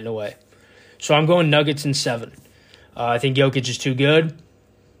kryptonite in a way. So I'm going Nuggets in 7. I think Jokic is too good.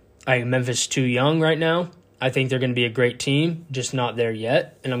 I think Memphis is too young right now. I think they're going to be a great team, just not there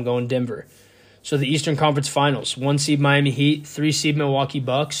yet, and I'm going Denver. So the Eastern Conference Finals, 1 seed Miami Heat, 3 seed Milwaukee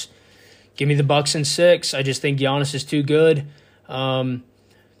Bucks. Give me the Bucks in 6. I just think Giannis is too good. I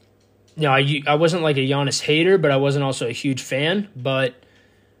wasn't like a Giannis hater, but I wasn't also a huge fan. But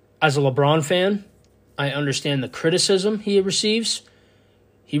as a LeBron fan, I understand the criticism he receives.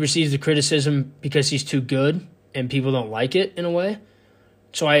 He receives the criticism because he's too good and people don't like it in a way.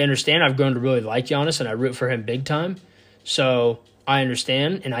 So I understand. I've grown to really like Giannis, and I root for him big time. So I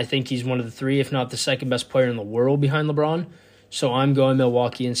understand, and I think he's one of the 3, if not the second best player in the world behind LeBron. So I'm going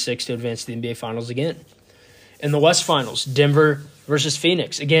Milwaukee in 6 to advance to the NBA Finals again. In the West Finals, Denver versus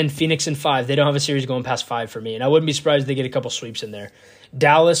Phoenix. Again, Phoenix in 5. They don't have a series going past 5 for me, and I wouldn't be surprised if they get a couple sweeps in there.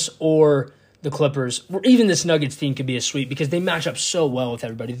 Dallas or the Clippers, or even this Nuggets team could be a sweep because they match up so well with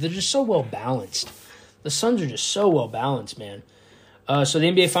everybody. They're just so well balanced. The Suns are just so well balanced, man. So the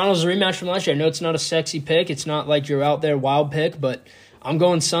NBA Finals is a rematch from last year. I know it's not a sexy pick. It's not like your out there wild pick, but I'm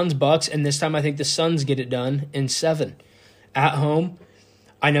going Suns Bucks, and this time I think the Suns get it done in 7. At home,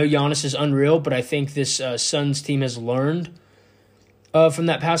 I know Giannis is unreal, but I think this Suns team has learned from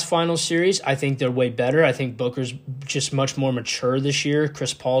that past finals series. I think they're way better. I think Booker's just much more mature this year.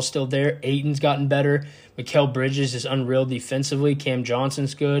 Chris Paul's still there. Ayton's gotten better. Mikal Bridges is unreal defensively. Cam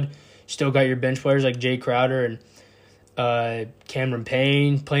Johnson's good. Still got your bench players like Jay Crowder and Cameron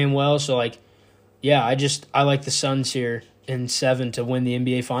Payne playing well. So, I like the Suns here in 7 to win the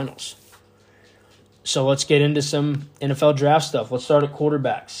NBA Finals. So let's get into some NFL draft stuff. Let's start at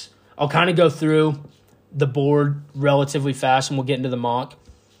quarterbacks. I'll kind of go through the board relatively fast, and we'll get into the mock.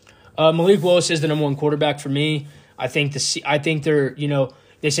 Malik Willis is the number 1 quarterback for me. I think they're,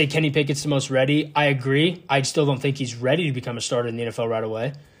 they say Kenny Pickett's the most ready. I agree. I still don't think he's ready to become a starter in the NFL right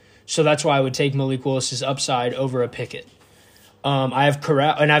away. So that's why I would take Malik Willis's upside over a Pickett. I have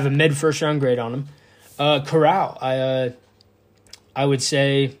Corral, and I have a mid-first round grade on him. Corral, I would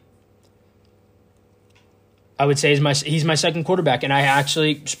say he's my second quarterback, and I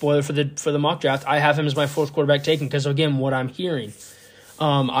actually, spoiler for the mock draft, I have him as my 4th quarterback taken because, again, what I'm hearing.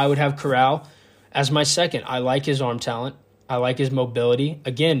 I would have Corral as my second. I like his arm talent. I like his mobility.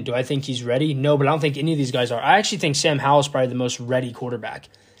 Again, do I think he's ready? No, but I don't think any of these guys are. I actually think Sam Howell is probably the most ready quarterback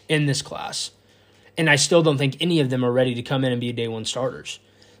in this class, and I still don't think any of them are ready to come in and be day 1 starters.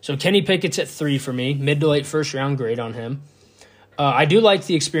 So Kenny Pickett's at 3 for me, mid to late first round grade on him. I do like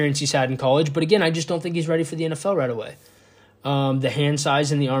the experience he's had in college, but again, I just don't think he's ready for the NFL right away. The hand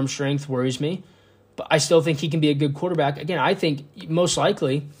size and the arm strength worries me, but I still think he can be a good quarterback. Again, I think most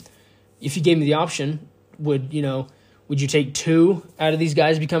likely, if you gave me the option, would you take 2 out of these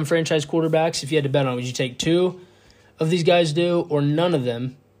guys become franchise quarterbacks? If you had to bet on it, would you take 2 of these guys do or none of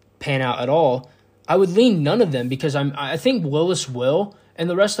them pan out at all? I would lean none of them because I think Willis will, and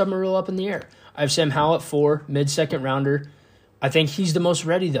the rest of them are real up in the air. I have Sam Howell at 4, mid-second rounder. I think he's the most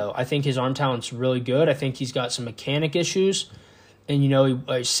ready, though. I think his arm talent's really good. I think he's got some mechanic issues.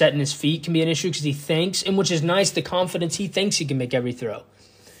 And, setting his feet can be an issue because he thinks, and which is nice, the confidence he thinks he can make every throw.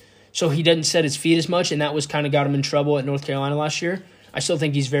 So he doesn't set his feet as much, and that was kind of got him in trouble at North Carolina last year. I still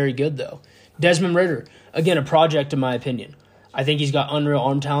think he's very good, though. Desmond Ridder, again, a project in my opinion. I think he's got unreal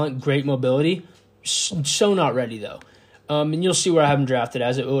arm talent, great mobility. So not ready, though. And you'll see where I have him drafted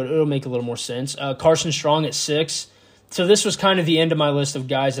as. It'll make a little more sense. Carson Strong at 6. So this was kind of the end of my list of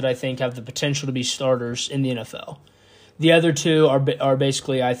guys that I think have the potential to be starters in the NFL. The other 2 are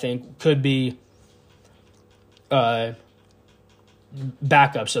basically, I think, could be backups.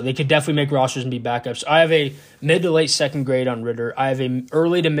 So they could definitely make rosters and be backups. I have a mid to late second grade on Ridder. I have a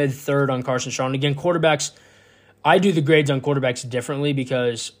early to mid third on Carson Strong. Again, quarterbacks, I do the grades on quarterbacks differently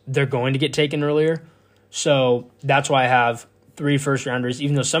because they're going to get taken earlier. So that's why I have 3 first rounders,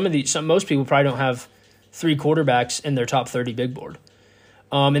 even though most people probably don't have 3 quarterbacks in their top 30 big board.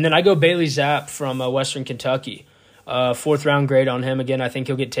 And then I go Bailey Zapp from Western Kentucky. 4th round grade on him. Again, I think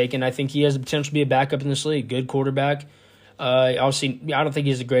he'll get taken. I think he has the potential to be a backup in this league. Good quarterback. Obviously, I don't think he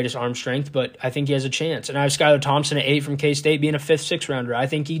has the greatest arm strength, but I think he has a chance. And I have Skylar Thompson at 8 from K-State being a 5th, 6th rounder. I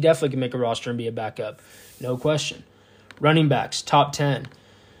think he definitely can make a roster and be a backup. No question. Running backs, top 10.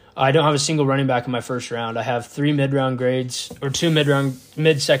 I don't have a single running back in my first round. I have 3 mid-round grades, or 2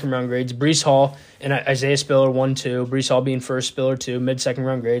 mid-second round grades. Breece Hall and Isaiah Spiller, 1, 2. Breece Hall being first, Spiller 2, mid-second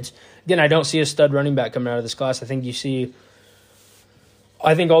round grades. Again, I don't see a stud running back coming out of this class. I think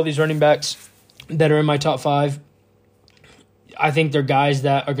all these running backs that are in my top 5, I think they're guys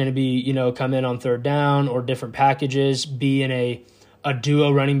that are going to be, come in on third down or different packages, be in a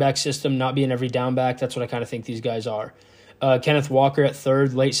duo running back system, not be in every down back. That's what I kind of think these guys are. Kenneth Walker at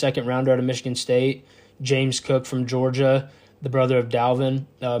 3rd, late second rounder out of Michigan State. James Cook from Georgia, the brother of Dalvin,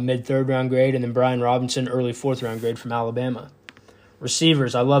 mid-3rd round grade. And then Brian Robinson, early 4th round grade from Alabama.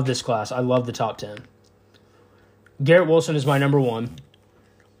 Receivers, I love this class. I love the top 10. Garrett Wilson is my number 1,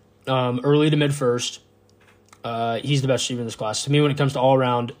 early to mid-first. He's the best receiver in this class. To me, when it comes to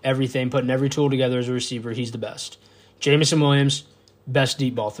all-around, everything, putting every tool together as a receiver, he's the best. Jameson Williams, best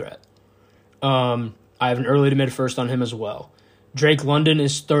deep ball threat. I have an early to mid-first on him as well. Drake London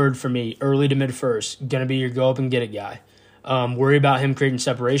is 3rd for me, early to mid-first. Going to be your go-up-and-get-it guy. Worry about him creating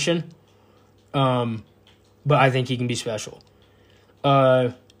separation, but I think he can be special.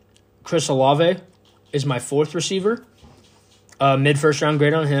 Chris Olave is my 4th receiver. Mid-first round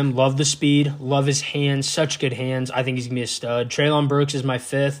grade on him. Love the speed. Love his hands. Such good hands. I think he's going to be a stud. Treylon Burks is my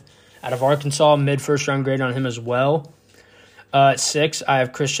 5th. Out of Arkansas, mid-first round grade on him as well. At 6, I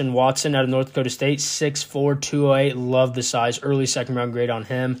have Christian Watson out of North Dakota State, 6'4", 208. Love the size. Early second round grade on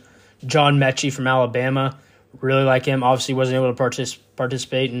him. John Mechie from Alabama. Really like him. Obviously wasn't able to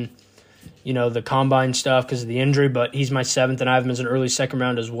participate in the combine stuff because of the injury, but he's my 7th, and I have him as an early second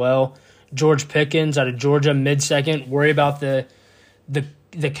round as well. George Pickens out of Georgia, mid-second. Worry about the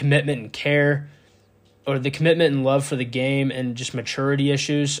commitment and care, or the commitment and love for the game and just maturity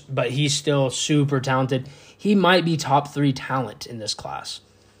issues, but he's still super talented. He might be top 3 talent in this class.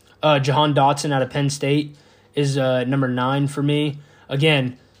 Jahan Dotson out of Penn State is number 9 for me.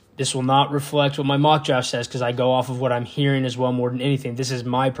 Again, this will not reflect what my mock draft says because I go off of what I'm hearing as well more than anything. This is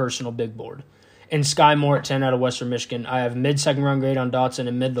my personal big board. And Sky Moore at 10 out of Western Michigan. I have mid-second round grade on Dotson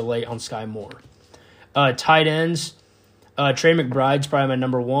and mid to late on Sky Moore. Tight ends, Trey McBride's probably my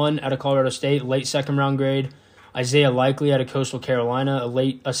number 1 out of Colorado State, late second round grade. Isaiah Likely out of Coastal Carolina, a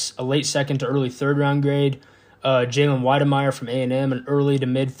late second to early 3rd round grade. Jalen Weidemeyer from A&M, an early to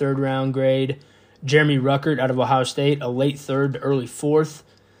mid 3rd round grade. Jeremy Ruckert out of Ohio State, a late 3rd to early 4th.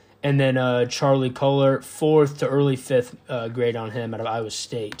 And then Charlie Kohler, 4th to early 5th grade on him out of Iowa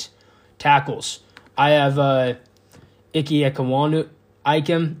State. Tackles, I have Ikem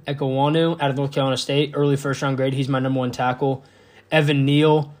Ekwonu out of North Carolina State, early 1st round grade. He's my number 1 tackle. Evan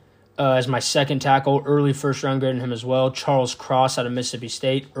Neal is my 2nd tackle, early 1st round grade on him as well. Charles Cross out of Mississippi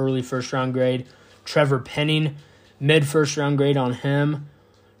State, early 1st round grade. Trevor Penning, mid 1st round grade on him.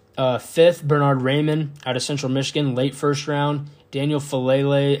 5th, Bernard Raymond out of Central Michigan, late 1st round. Daniel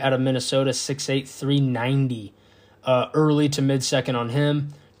Falele out of Minnesota, 6'8", 390. Early to mid-second on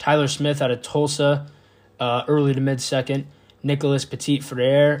him. Tyler Smith out of Tulsa, early to mid-second. Nicholas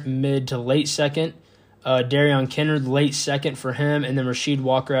Petit-Frere, mid to late second. Darion Kennard, late second for him. And then Rasheed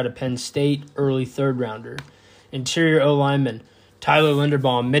Walker out of Penn State, early third rounder. Interior O-lineman, Tyler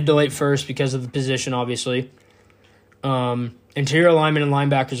Linderbaum, mid to late first because of the position, obviously. Interior linemen and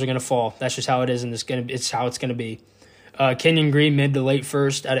linebackers are going to fall. That's just how it is, and it's how it's going to be. Kenyon Green, mid to late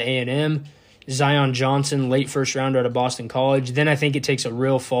first out of A&M. Zion Johnson, late first rounder out of Boston College. Then I think it takes a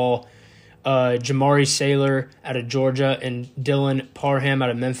real fall. Jamari Saylor out of Georgia and Dylan Parham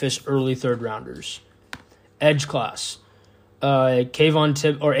out of Memphis, early third rounders. Edge class.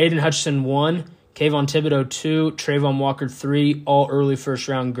 Aiden Hutchinson 1, Kayvon Thibodeau 2, Trayvon Walker 3, all early first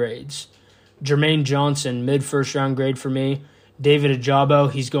round grades. Jermaine Johnson, mid first round grade for me. David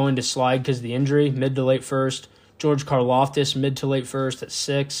Ajabo, he's going to slide because of the injury, mid to late first. George Karlaftis, mid to late first at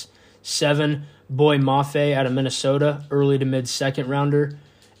 6. 7, Boy Mafe out of Minnesota, early to mid second rounder.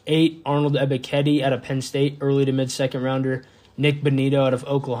 8, Arnold Ebiketie out of Penn State, early to mid second rounder. Nick Benito out of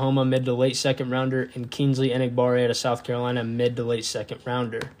Oklahoma, mid to late second rounder. And Kingsley Enagbare out of South Carolina, mid to late second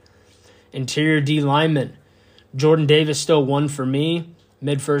rounder. Interior D lineman, Jordan Davis still 1 for me,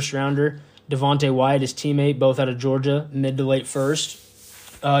 mid first rounder. Devontae Wyatt, his teammate, both out of Georgia, mid to late first.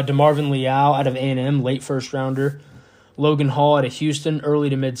 DeMarvin Leal out of A&M, late first rounder. Logan Hall out of Houston, early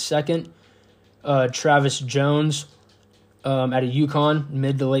to mid second. Travis Jones out of UConn,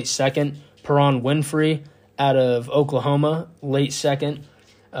 mid to late second. Perron Winfrey out of Oklahoma, late second.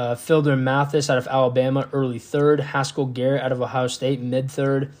 Phildor Mathis out of Alabama, early third. Haskell Garrett out of Ohio State, mid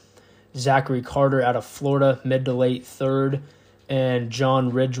third. Zachary Carter out of Florida, mid to late third. And John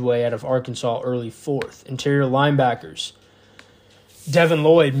Ridgeway out of Arkansas, early fourth. Interior linebackers, Devin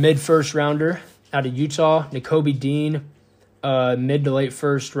Lloyd, mid first rounder out of Utah. Nakobe Dean, mid to late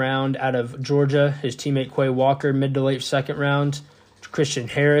first round out of Georgia. His teammate Quay Walker, mid to late second round. Christian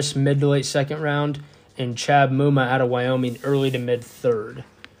Harris, mid to late second round. And Chad Muma out of Wyoming, early to mid third.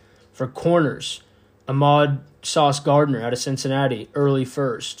 For corners, Ahmad Sauce Gardner out of Cincinnati, early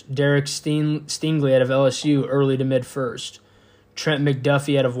first. Derek Stingley out of LSU, early to mid first. Trent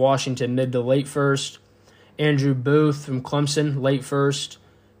McDuffie out of Washington, mid to late first. Andrew Booth from Clemson, late first.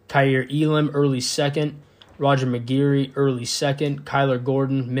 Kaiir Elam, early second. Roger McGeary, early second. Kyler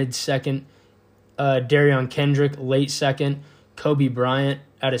Gordon, mid second. Darion Kendrick, late second. Kobe Bryant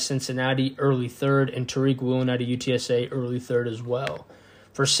out of Cincinnati, early third. And Tariq Woolen out of UTSA, early third as well.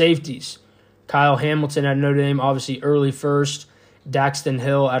 For safeties, Kyle Hamilton out of Notre Dame, obviously early first. Daxton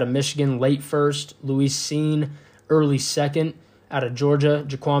Hill out of Michigan, late first. Luis Cine, early second out of Georgia.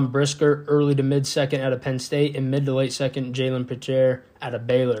 Jaquan Brisker, early to mid-second out of Penn State. And mid to late second, Jalen Peter out of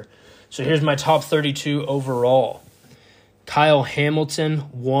Baylor. So here's my top 32 overall. Kyle Hamilton,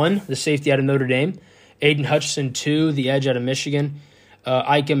 1, the safety out of Notre Dame. Aiden Hutchinson, 2, the edge out of Michigan.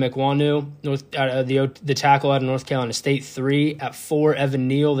 Ike Mekwanu, the tackle out of North Carolina State, 3. At 4, Evan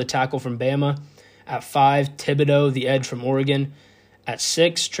Neal, the tackle from Bama. At 5, Thibodeau, the edge from Oregon. At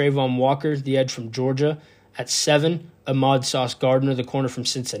 6, Trayvon Walker, the edge from Georgia. At 7, Ahmad Sauce Gardner, the corner from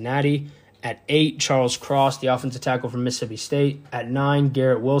Cincinnati. At 8, Charles Cross, the offensive tackle from Mississippi State. At 9,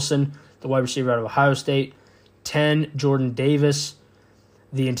 Garrett Wilson, the wide receiver out of Ohio State. 10, Jordan Davis,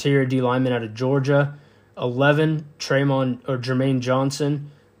 the interior D lineman out of Georgia. 11, Jermaine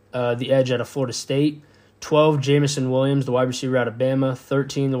Johnson, the edge out of Florida State. 12, Jamison Williams, the wide receiver out of Bama.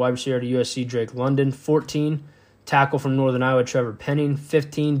 13, the wide receiver out of USC, Drake London. 14, tackle from Northern Iowa, Trevor Penning.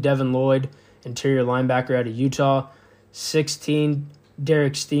 15, Devin Lloyd, interior linebacker out of Utah. 16,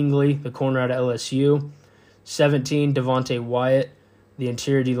 Derek Stingley, the corner out of LSU. 17, Devontae Wyatt, the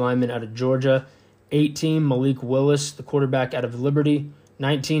interior D lineman out of Georgia. 18, Malik Willis, the quarterback out of Liberty.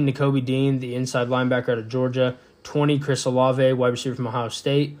 19, Nakobe Dean, the inside linebacker out of Georgia. 20, Chris Olave, wide receiver from Ohio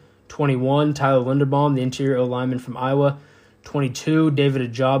State. 21, Tyler Linderbaum, the interior O-lineman from Iowa. 22,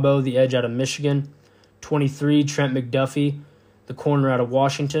 David Ajabo, the edge out of Michigan. 23, Trent McDuffie, the corner out of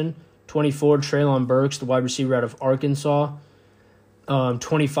Washington. 24, Treylon Burks, the wide receiver out of Arkansas.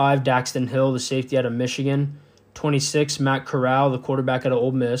 25, Daxton Hill, the safety out of Michigan. 26, Matt Corral, the quarterback out of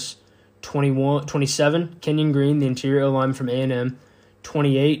Ole Miss. 27, Kenyon Green, the interior O-lineman from A&M.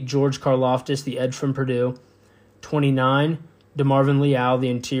 28, George Karlaftis, the edge from Purdue. 29, DeMarvin Leal, the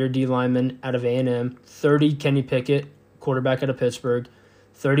interior D lineman out of A&M. 30, Kenny Pickett, quarterback out of Pittsburgh.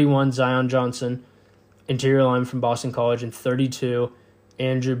 31, Zion Johnson, interior lineman from Boston College. And 32,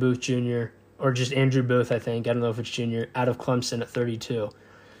 Andrew Booth Jr., or just Andrew Booth, I think. I don't know if it's Jr., out of Clemson at 32.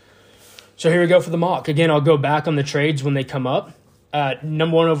 So here we go for the mock. Again, I'll go back on the trades when they come up.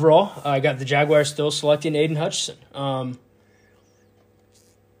 Number 1 overall, I got the Jaguars still selecting Aiden Hutchinson.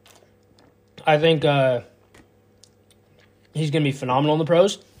 I think he's going to be phenomenal in the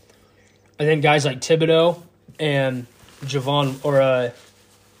pros. I think guys like Thibodeau and Travon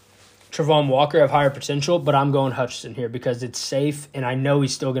Walker have higher potential, but I'm going Hutchinson here because it's safe, and I know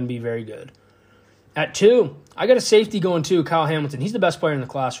he's still going to be very good. At 2, I got a safety going too, Kyle Hamilton. He's the best player in the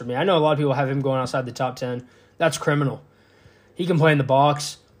class for me. I know a lot of people have him going outside the top 10. That's criminal. He can play in the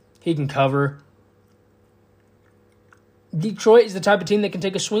box. He can cover. Detroit is the type of team that can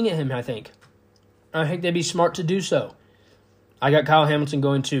take a swing at him, I think. I think they'd be smart to do so. I got Kyle Hamilton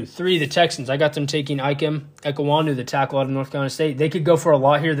going 2. 3, the Texans. I got them taking Ikem Ekwonu, the tackle out of North Carolina State. They could go for a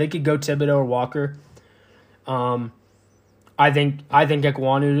lot here. They could go Thibodeaux or Walker. I think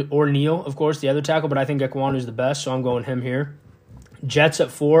Ekwonu or Neal, of course, the other tackle, but I think Ekwonu is the best, so I'm going him here. Jets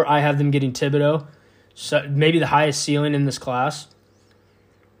at 4. I have them getting Thibodeaux, so maybe the highest ceiling in this class.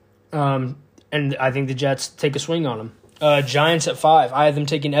 And I think the Jets take a swing on him. Giants at 5. I have them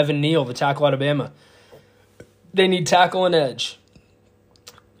taking Evan Neal, the tackle out of Bama. They need tackle and edge.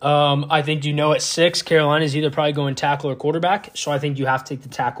 I think at 6, Carolina's either probably going tackle or quarterback, so I think you have to take the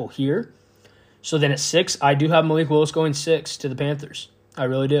tackle here. So then at 6, I do have Malik Willis going 6 to the Panthers. I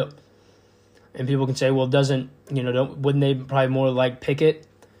really do. And people can say, well, wouldn't they probably more like Pickett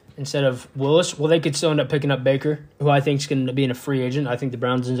instead of Willis? Well, they could still end up picking up Baker, who I think is going to be a free agent. I think the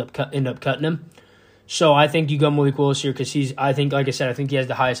Browns end up cutting him. So I think you go Malik Willis here because I think he has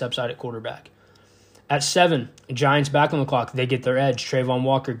the highest upside at quarterback. At 7, Giants back on the clock. They get their edge. Travon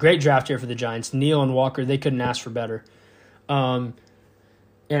Walker. Great draft here for the Giants. Neal and Walker, they couldn't ask for better. And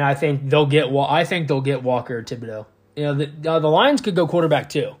I think they'll get Walker or Thibodeaux. The Lions could go quarterback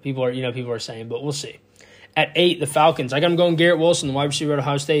too. People are saying, but we'll see. At 8, the Falcons. I got them going Garrett Wilson, the wide receiver at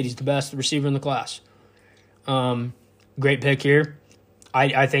Ohio State. He's the best receiver in the class. Great pick here.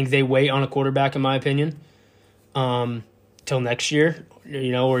 I think they wait on a quarterback, in my opinion, till next year.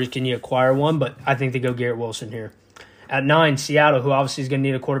 Or can you acquire one? But I think they go Garrett Wilson here. At 9, Seattle, who obviously is going to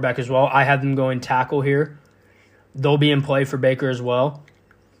need a quarterback as well. I have them going tackle here. They'll be in play for Baker as well.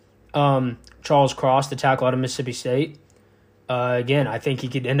 Charles Cross, the tackle out of Mississippi State. Again, I think he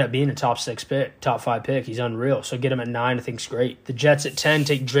could end up being a top 5 pick. He's unreal. So get him at 9, I think is great. The Jets at 10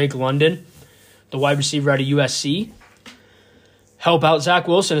 take Drake London, the wide receiver out of USC. Help out Zach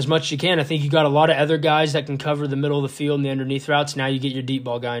Wilson as much as you can. I think you got a lot of other guys that can cover the middle of the field and the underneath routes. Now you get your deep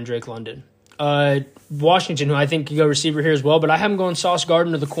ball guy in Drake London. Washington, who I think could go receiver here as well, but I have him going Sauce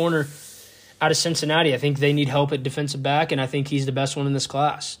Gardner, the corner out of Cincinnati. I think they need help at defensive back, and I think he's the best one in this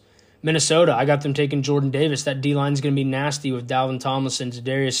class. Minnesota, I got them taking Jordan Davis. That D-line is going to be nasty with Dalvin Tomlinson,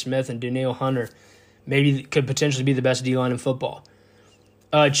 Darius Smith, and Danielle Hunter. Maybe could potentially be the best D-line in football.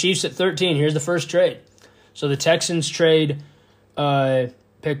 Chiefs at 13. Here's the first trade. So the Texans trade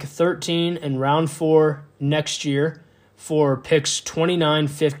pick 13 and round 4 next year for picks 29,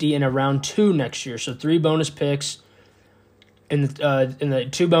 50, and a round 2 next year. So 3 bonus picks in the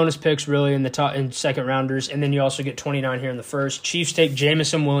 2 bonus picks really in the top and second rounders, and then you also get 29 here in the first. Chiefs take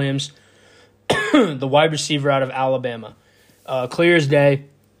Jamison Williams, the wide receiver out of Alabama. Clear as day.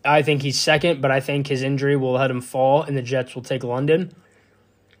 I think he's second, but I think his injury will let him fall, and the Jets will take London,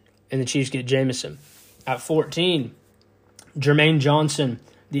 and the Chiefs get Jamison. At 14, Jermaine Johnson,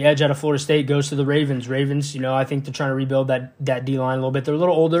 the edge out of Florida State, goes to the Ravens. Ravens, I think they're trying to rebuild that D-line a little bit. They're a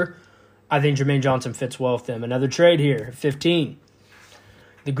little older. I think Jermaine Johnson fits well with them. Another trade here, 15.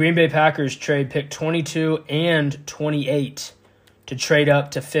 The Green Bay Packers trade pick 22 and 28 to trade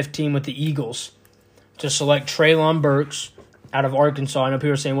up to 15 with the Eagles to select Treylon Burks out of Arkansas. I know people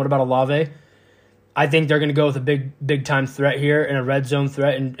are saying, what about Olave? I think they're going to go with a big-time threat here and a red zone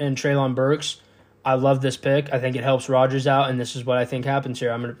threat in Treylon Burks. I love this pick. I think it helps Rodgers out, and this is what I think happens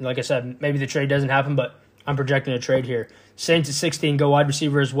here. Like I said, maybe the trade doesn't happen, but I'm projecting a trade here. Saints at 16 go wide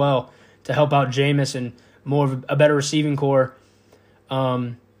receiver as well to help out Jameis and more of a better receiving core,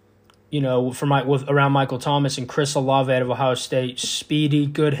 around Michael Thomas and Chris Olave out of Ohio State. Speedy,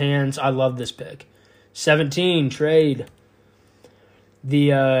 good hands. I love this pick. 17, trade.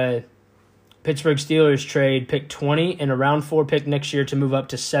 The Pittsburgh Steelers trade pick 20 and a round 4 pick next year to move up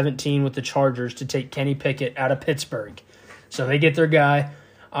to 17 with the Chargers to take Kenny Pickett out of Pittsburgh. So they get their guy.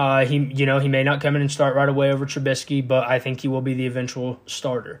 He may not come in and start right away over Trubisky, but I think he will be the eventual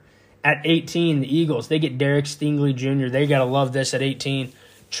starter. At 18, the Eagles, they get Derek Stingley Jr. They got to love this at 18.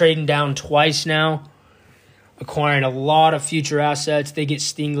 Trading down twice now, acquiring a lot of future assets. They get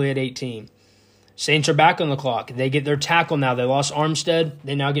Stingley at 18. Saints are back on the clock. They get their tackle now. They lost Armstead.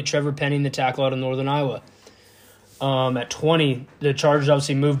 They now get Trevor Penning, the tackle out of Northern Iowa. At 20, the Chargers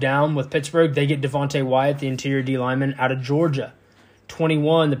obviously moved down with Pittsburgh. They get Devontae Wyatt, the interior D lineman, out of Georgia.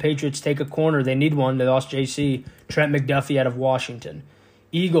 21, the Patriots take a corner. They need one. They lost JC. Trent McDuffie out of Washington.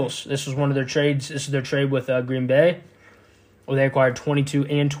 Eagles, this was one of their trades. This is their trade with Green Bay, where they acquired 22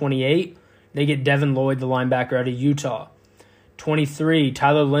 and 28 they get Devin Lloyd, the linebacker out of Utah. 23,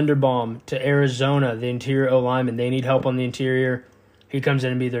 Tyler Linderbaum to Arizona, the interior O-lineman. They need help on the interior. He comes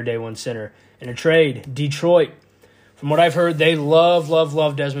in and be their day one center. In a trade, Detroit. From what I've heard, they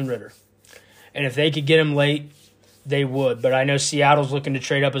love Desmond Ridder. And if they could get him late, they would. But I know Seattle's looking to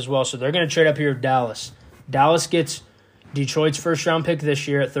trade up as well, so they're going to trade up here with Dallas. Dallas gets Detroit's first-round pick this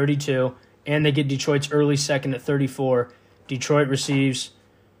year at 32, and they get Detroit's early second at 34. Detroit receives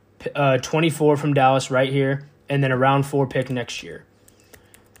 24 from Dallas right here, and then a round 4 pick next year.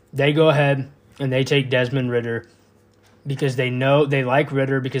 They go ahead and they take Desmond Ridder because they know they like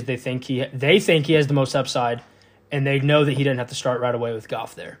Ridder because they think he has the most upside, and they know that he didn't have to start right away with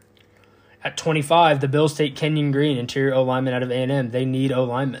Goff there. At 25, the Bills take Kenyon Green, interior O-lineman out of A&M. They need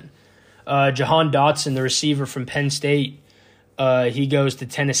O-linemen. Jahan Dotson, the receiver from Penn State, he goes to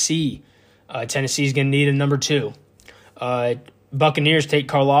Tennessee. Tennessee's going to need a number 2. Buccaneers take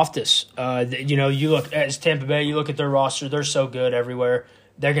Karlaftis. You look at Tampa Bay, you look at their roster, they're so good everywhere.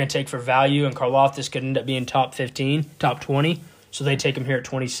 They're going to take for value, and Karlaftis could end up being top 15, top 20, so they take him here at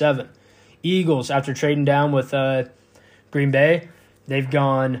 27. Eagles, after trading down with Green Bay, they've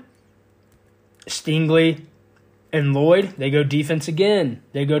gone Stingley and Lloyd. They go defense again.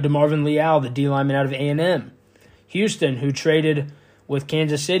 They go to Marvin Leal, the D lineman out of A&M. Houston, who traded with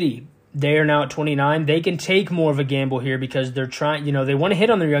Kansas City, they are now at 29. They can take more of a gamble here because they're trying, they want to hit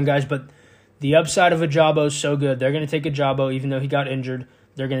on their young guys, but the upside of Ajabo is so good. They're going to take Ajabo, even though he got injured.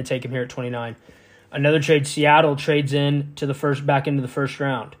 They're going to take him here at 29. Another trade, Seattle trades back into the first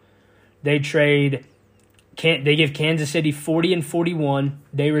round. They give Kansas City 40 and 41.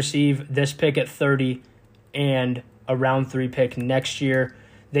 They receive this pick at 30 and a round 3 pick next year.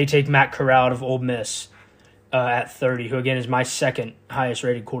 They take Matt Corral out of Ole Miss at 30, who again is my second highest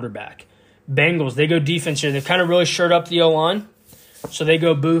rated quarterback. Bengals, they go defense here. They've kind of really shored up the O-line. So they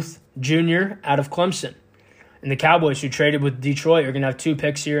go Booth Jr. out of Clemson. And the Cowboys, who traded with Detroit, are going to have 2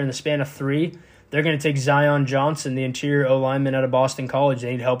 picks here in the span of 3. They're going to take Zion Johnson, the interior O-lineman out of Boston College.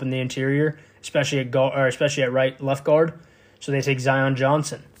 They need help in the interior, especially at left guard. So they take Zion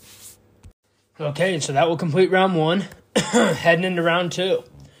Johnson. Okay, so that will complete round 1. Heading into round 2.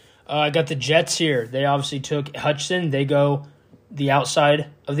 I got the Jets here. They obviously took Hutchinson. They go the outside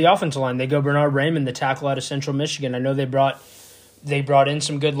of the offensive line. They go Bernard Raymond, the tackle out of Central Michigan. I know they brought in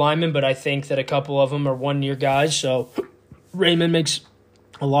some good linemen, but I think that a couple of them are one-year guys, so Raymond makes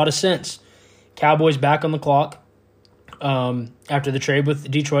a lot of sense. Cowboys back on the clock. After the trade with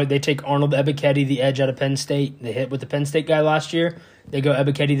Detroit, they take Arnold Ebiketie, the edge out of Penn State. They hit with the Penn State guy last year. They go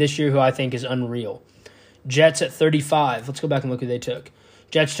Ebiketie this year, who I think is unreal. Jets at 35. Let's go back and look who they took.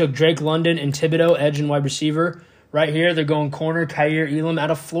 Jets took Drake London and Thibodeau, edge and wide receiver. Right here, they're going corner, Kaiir Elam out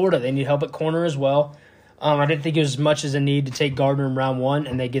of Florida. They need help at corner as well. I didn't think it was as much as a need to take Gardner in round 1,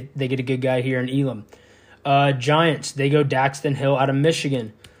 and they get a good guy here in Elam. Giants, they go Daxton Hill out of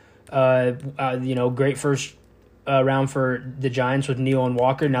Michigan. Great first round for the Giants with Neal and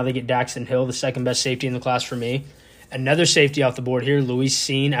Walker. Now they get Daxton Hill, the second best safety in the class for me. Another safety off the board here, Luis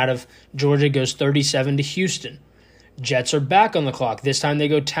Cine out of Georgia, goes 37 to Houston. Jets are back on the clock. This time they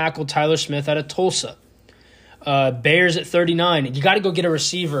go tackle Tyler Smith out of Tulsa. Bears at 39. You got to go get a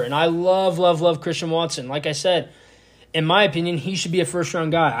receiver, and I love Christian Watson. Like I said, in my opinion, he should be a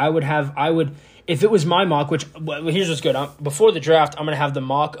first-round guy. I would, if it was my mock, here's what's good. Before the draft, I'm going to have the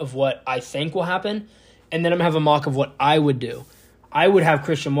mock of what I think will happen, and then I'm going to have a mock of what I would do. I would have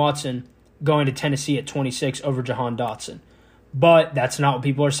Christian Watson going to Tennessee at 26 over Jahan Dotson. But that's not what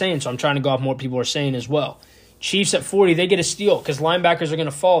people are saying, so I'm trying to go off more what people are saying as well. Chiefs at 40, they get a steal because linebackers are going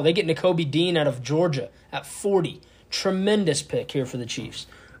to fall. They get Nakobe Dean out of Georgia at 40. Tremendous pick here for the Chiefs.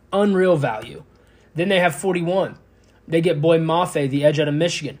 Unreal value. Then they have 41. They get Boy Mafe, the edge out of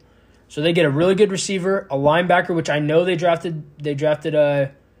Michigan. So they get a really good receiver, a linebacker, which I know they drafted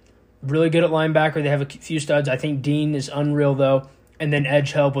really good at linebacker. They have a few studs. I think Dean is unreal, though. And then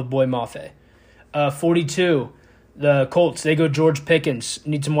edge help with Boy Mafe. 42, the Colts, they go George Pickens.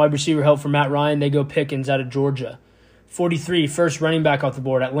 Need some wide receiver help from Matt Ryan. They go Pickens out of Georgia. 43, first running back off the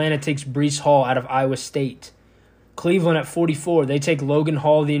board. Atlanta takes Breece Hall out of Iowa State. Cleveland at 44, they take Logan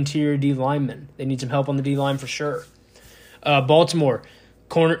Hall, the interior D lineman. They need some help on the D line for sure. Baltimore,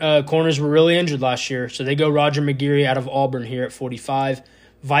 corners were really injured last year, so they go Roger McGeary out of Auburn here at 45.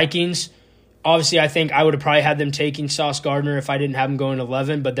 Vikings, obviously I think I would have probably had them taking Sauce Gardner if I didn't have them going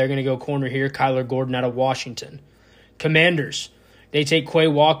 11, but they're going to go corner here, Kyler Gordon out of Washington. Commanders, they take Quay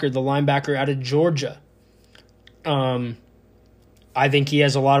Walker, the linebacker out of Georgia. I think he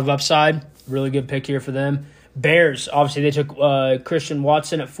has a lot of upside. Really good pick here for them. Bears, obviously they took Christian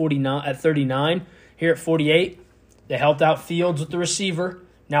Watson at 39. Here at 48, they helped out Fields with the receiver.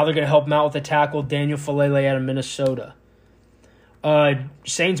 Now they're going to help him out with the tackle, Daniel Falele out of Minnesota.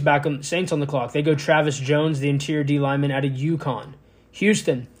 Saints on the clock. They go Travis Jones, the interior D lineman out of UConn.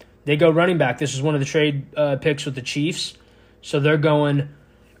 Houston, they go running back. This is one of the trade picks with the Chiefs. So they're going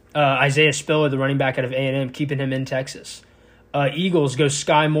Isaiah Spiller, the running back out of A&M, keeping him in Texas. Eagles go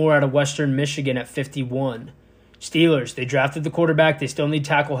Sky Moore out of Western Michigan at 51. Steelers, they drafted the quarterback. They still need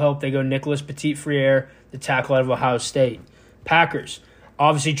tackle help. They go Nicholas Petit-Frere, the tackle out of Ohio State. Packers,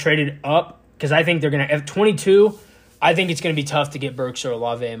 obviously traded up because I think they're going to have 22. I think it's going to be tough to get Burks or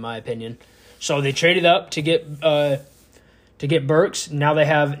Olave, in my opinion. So they traded up to get Burks. Now they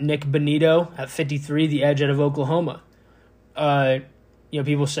have Nick Bonito at 53, the edge out of Oklahoma.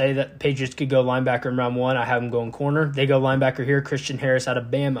 People say that Patriots could go linebacker in round 1. I have them going corner. They go linebacker here, Christian Harris out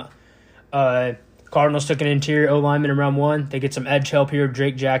of Bama. Cardinals took an interior O-lineman in round 1. They get some edge help here,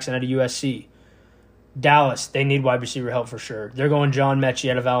 Drake Jackson out of USC. Dallas, they need wide receiver help for sure. They're going John Mechie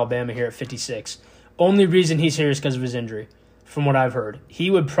out of Alabama here at 56. Only reason he's here is because of his injury, from what I've heard.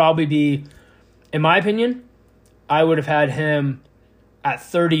 He would probably be, in my opinion, I would have had him at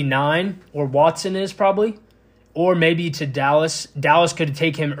 39, or Watson is probably, or maybe to Dallas. Dallas could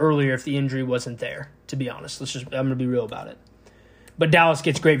take him earlier if the injury wasn't there, to be honest. I'm going to be real about it. But Dallas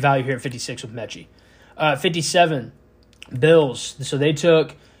gets great value here at 56 with Mechie. 57, Bills. So they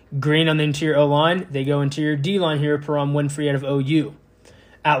took Green on the interior O-line. They go interior D-line here, Param Winfrey out of OU.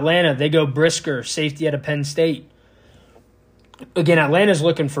 Atlanta, they go Brisker, safety out of Penn State. Again, Atlanta's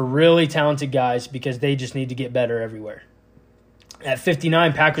looking for really talented guys because they just need to get better everywhere. At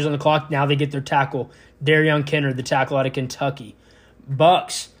 59, Packers on the clock. Now they get their tackle, Darion Kenner, the tackle out of Kentucky.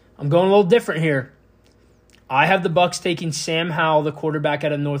 Bucks, I'm going a little different here. I have the Bucks taking Sam Howell, the quarterback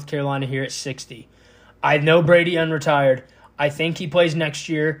out of North Carolina, here at 60. I know Brady unretired. I think he plays next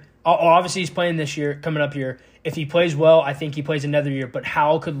year. Obviously, he's playing this year, coming up here. If he plays well, I think he plays another year. But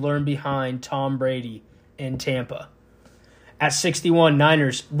Howell could learn behind Tom Brady in Tampa. At 61,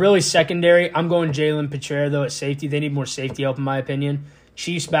 Niners, really secondary. I'm going Jalen Pereira, though, at safety. They need more safety help, in my opinion.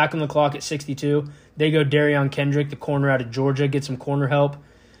 Chiefs back on the clock at 62. They go Darion Kendrick, the corner out of Georgia, get some corner help.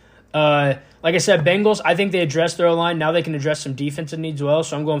 Like I said, Bengals, I think they addressed their O-line. Now they can address some defensive needs well.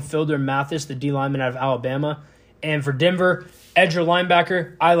 So I'm going Fielder Mathis, the D lineman out of Alabama. And for Denver, edge or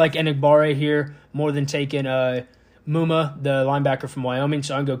linebacker, I like Enagbare here more than taking Muma, the linebacker from Wyoming.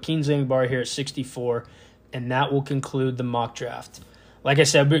 So I'm going to go Kingsley Enagbare here at 64. And that will conclude the mock draft. Like I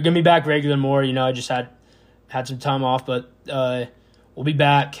said, we're going to be back regular more. I just had some time off, but we'll be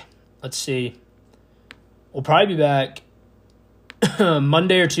back. Let's see. We'll probably be back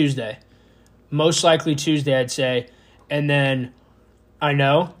Monday or Tuesday. Most likely Tuesday, I'd say. And then I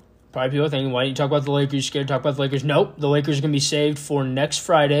know probably people are thinking, why don't you talk about the Lakers? You're scared to talk about the Lakers? Nope. The Lakers are going to be saved for next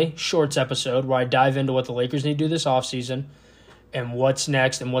Friday, Shorts episode, where I dive into what the Lakers need to do this offseason and what's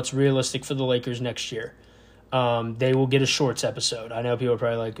next and what's realistic for the Lakers next year. They will get a Shorts episode. I know people are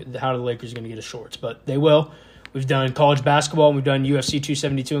probably like, how are the Lakers going to get a Shorts? But they will. We've done college basketball, and we've done UFC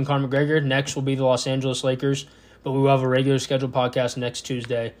 272 and Conor McGregor. Next will be the Los Angeles Lakers. But we will have a regular scheduled podcast next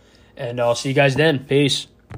Tuesday. And I'll see you guys then. Peace.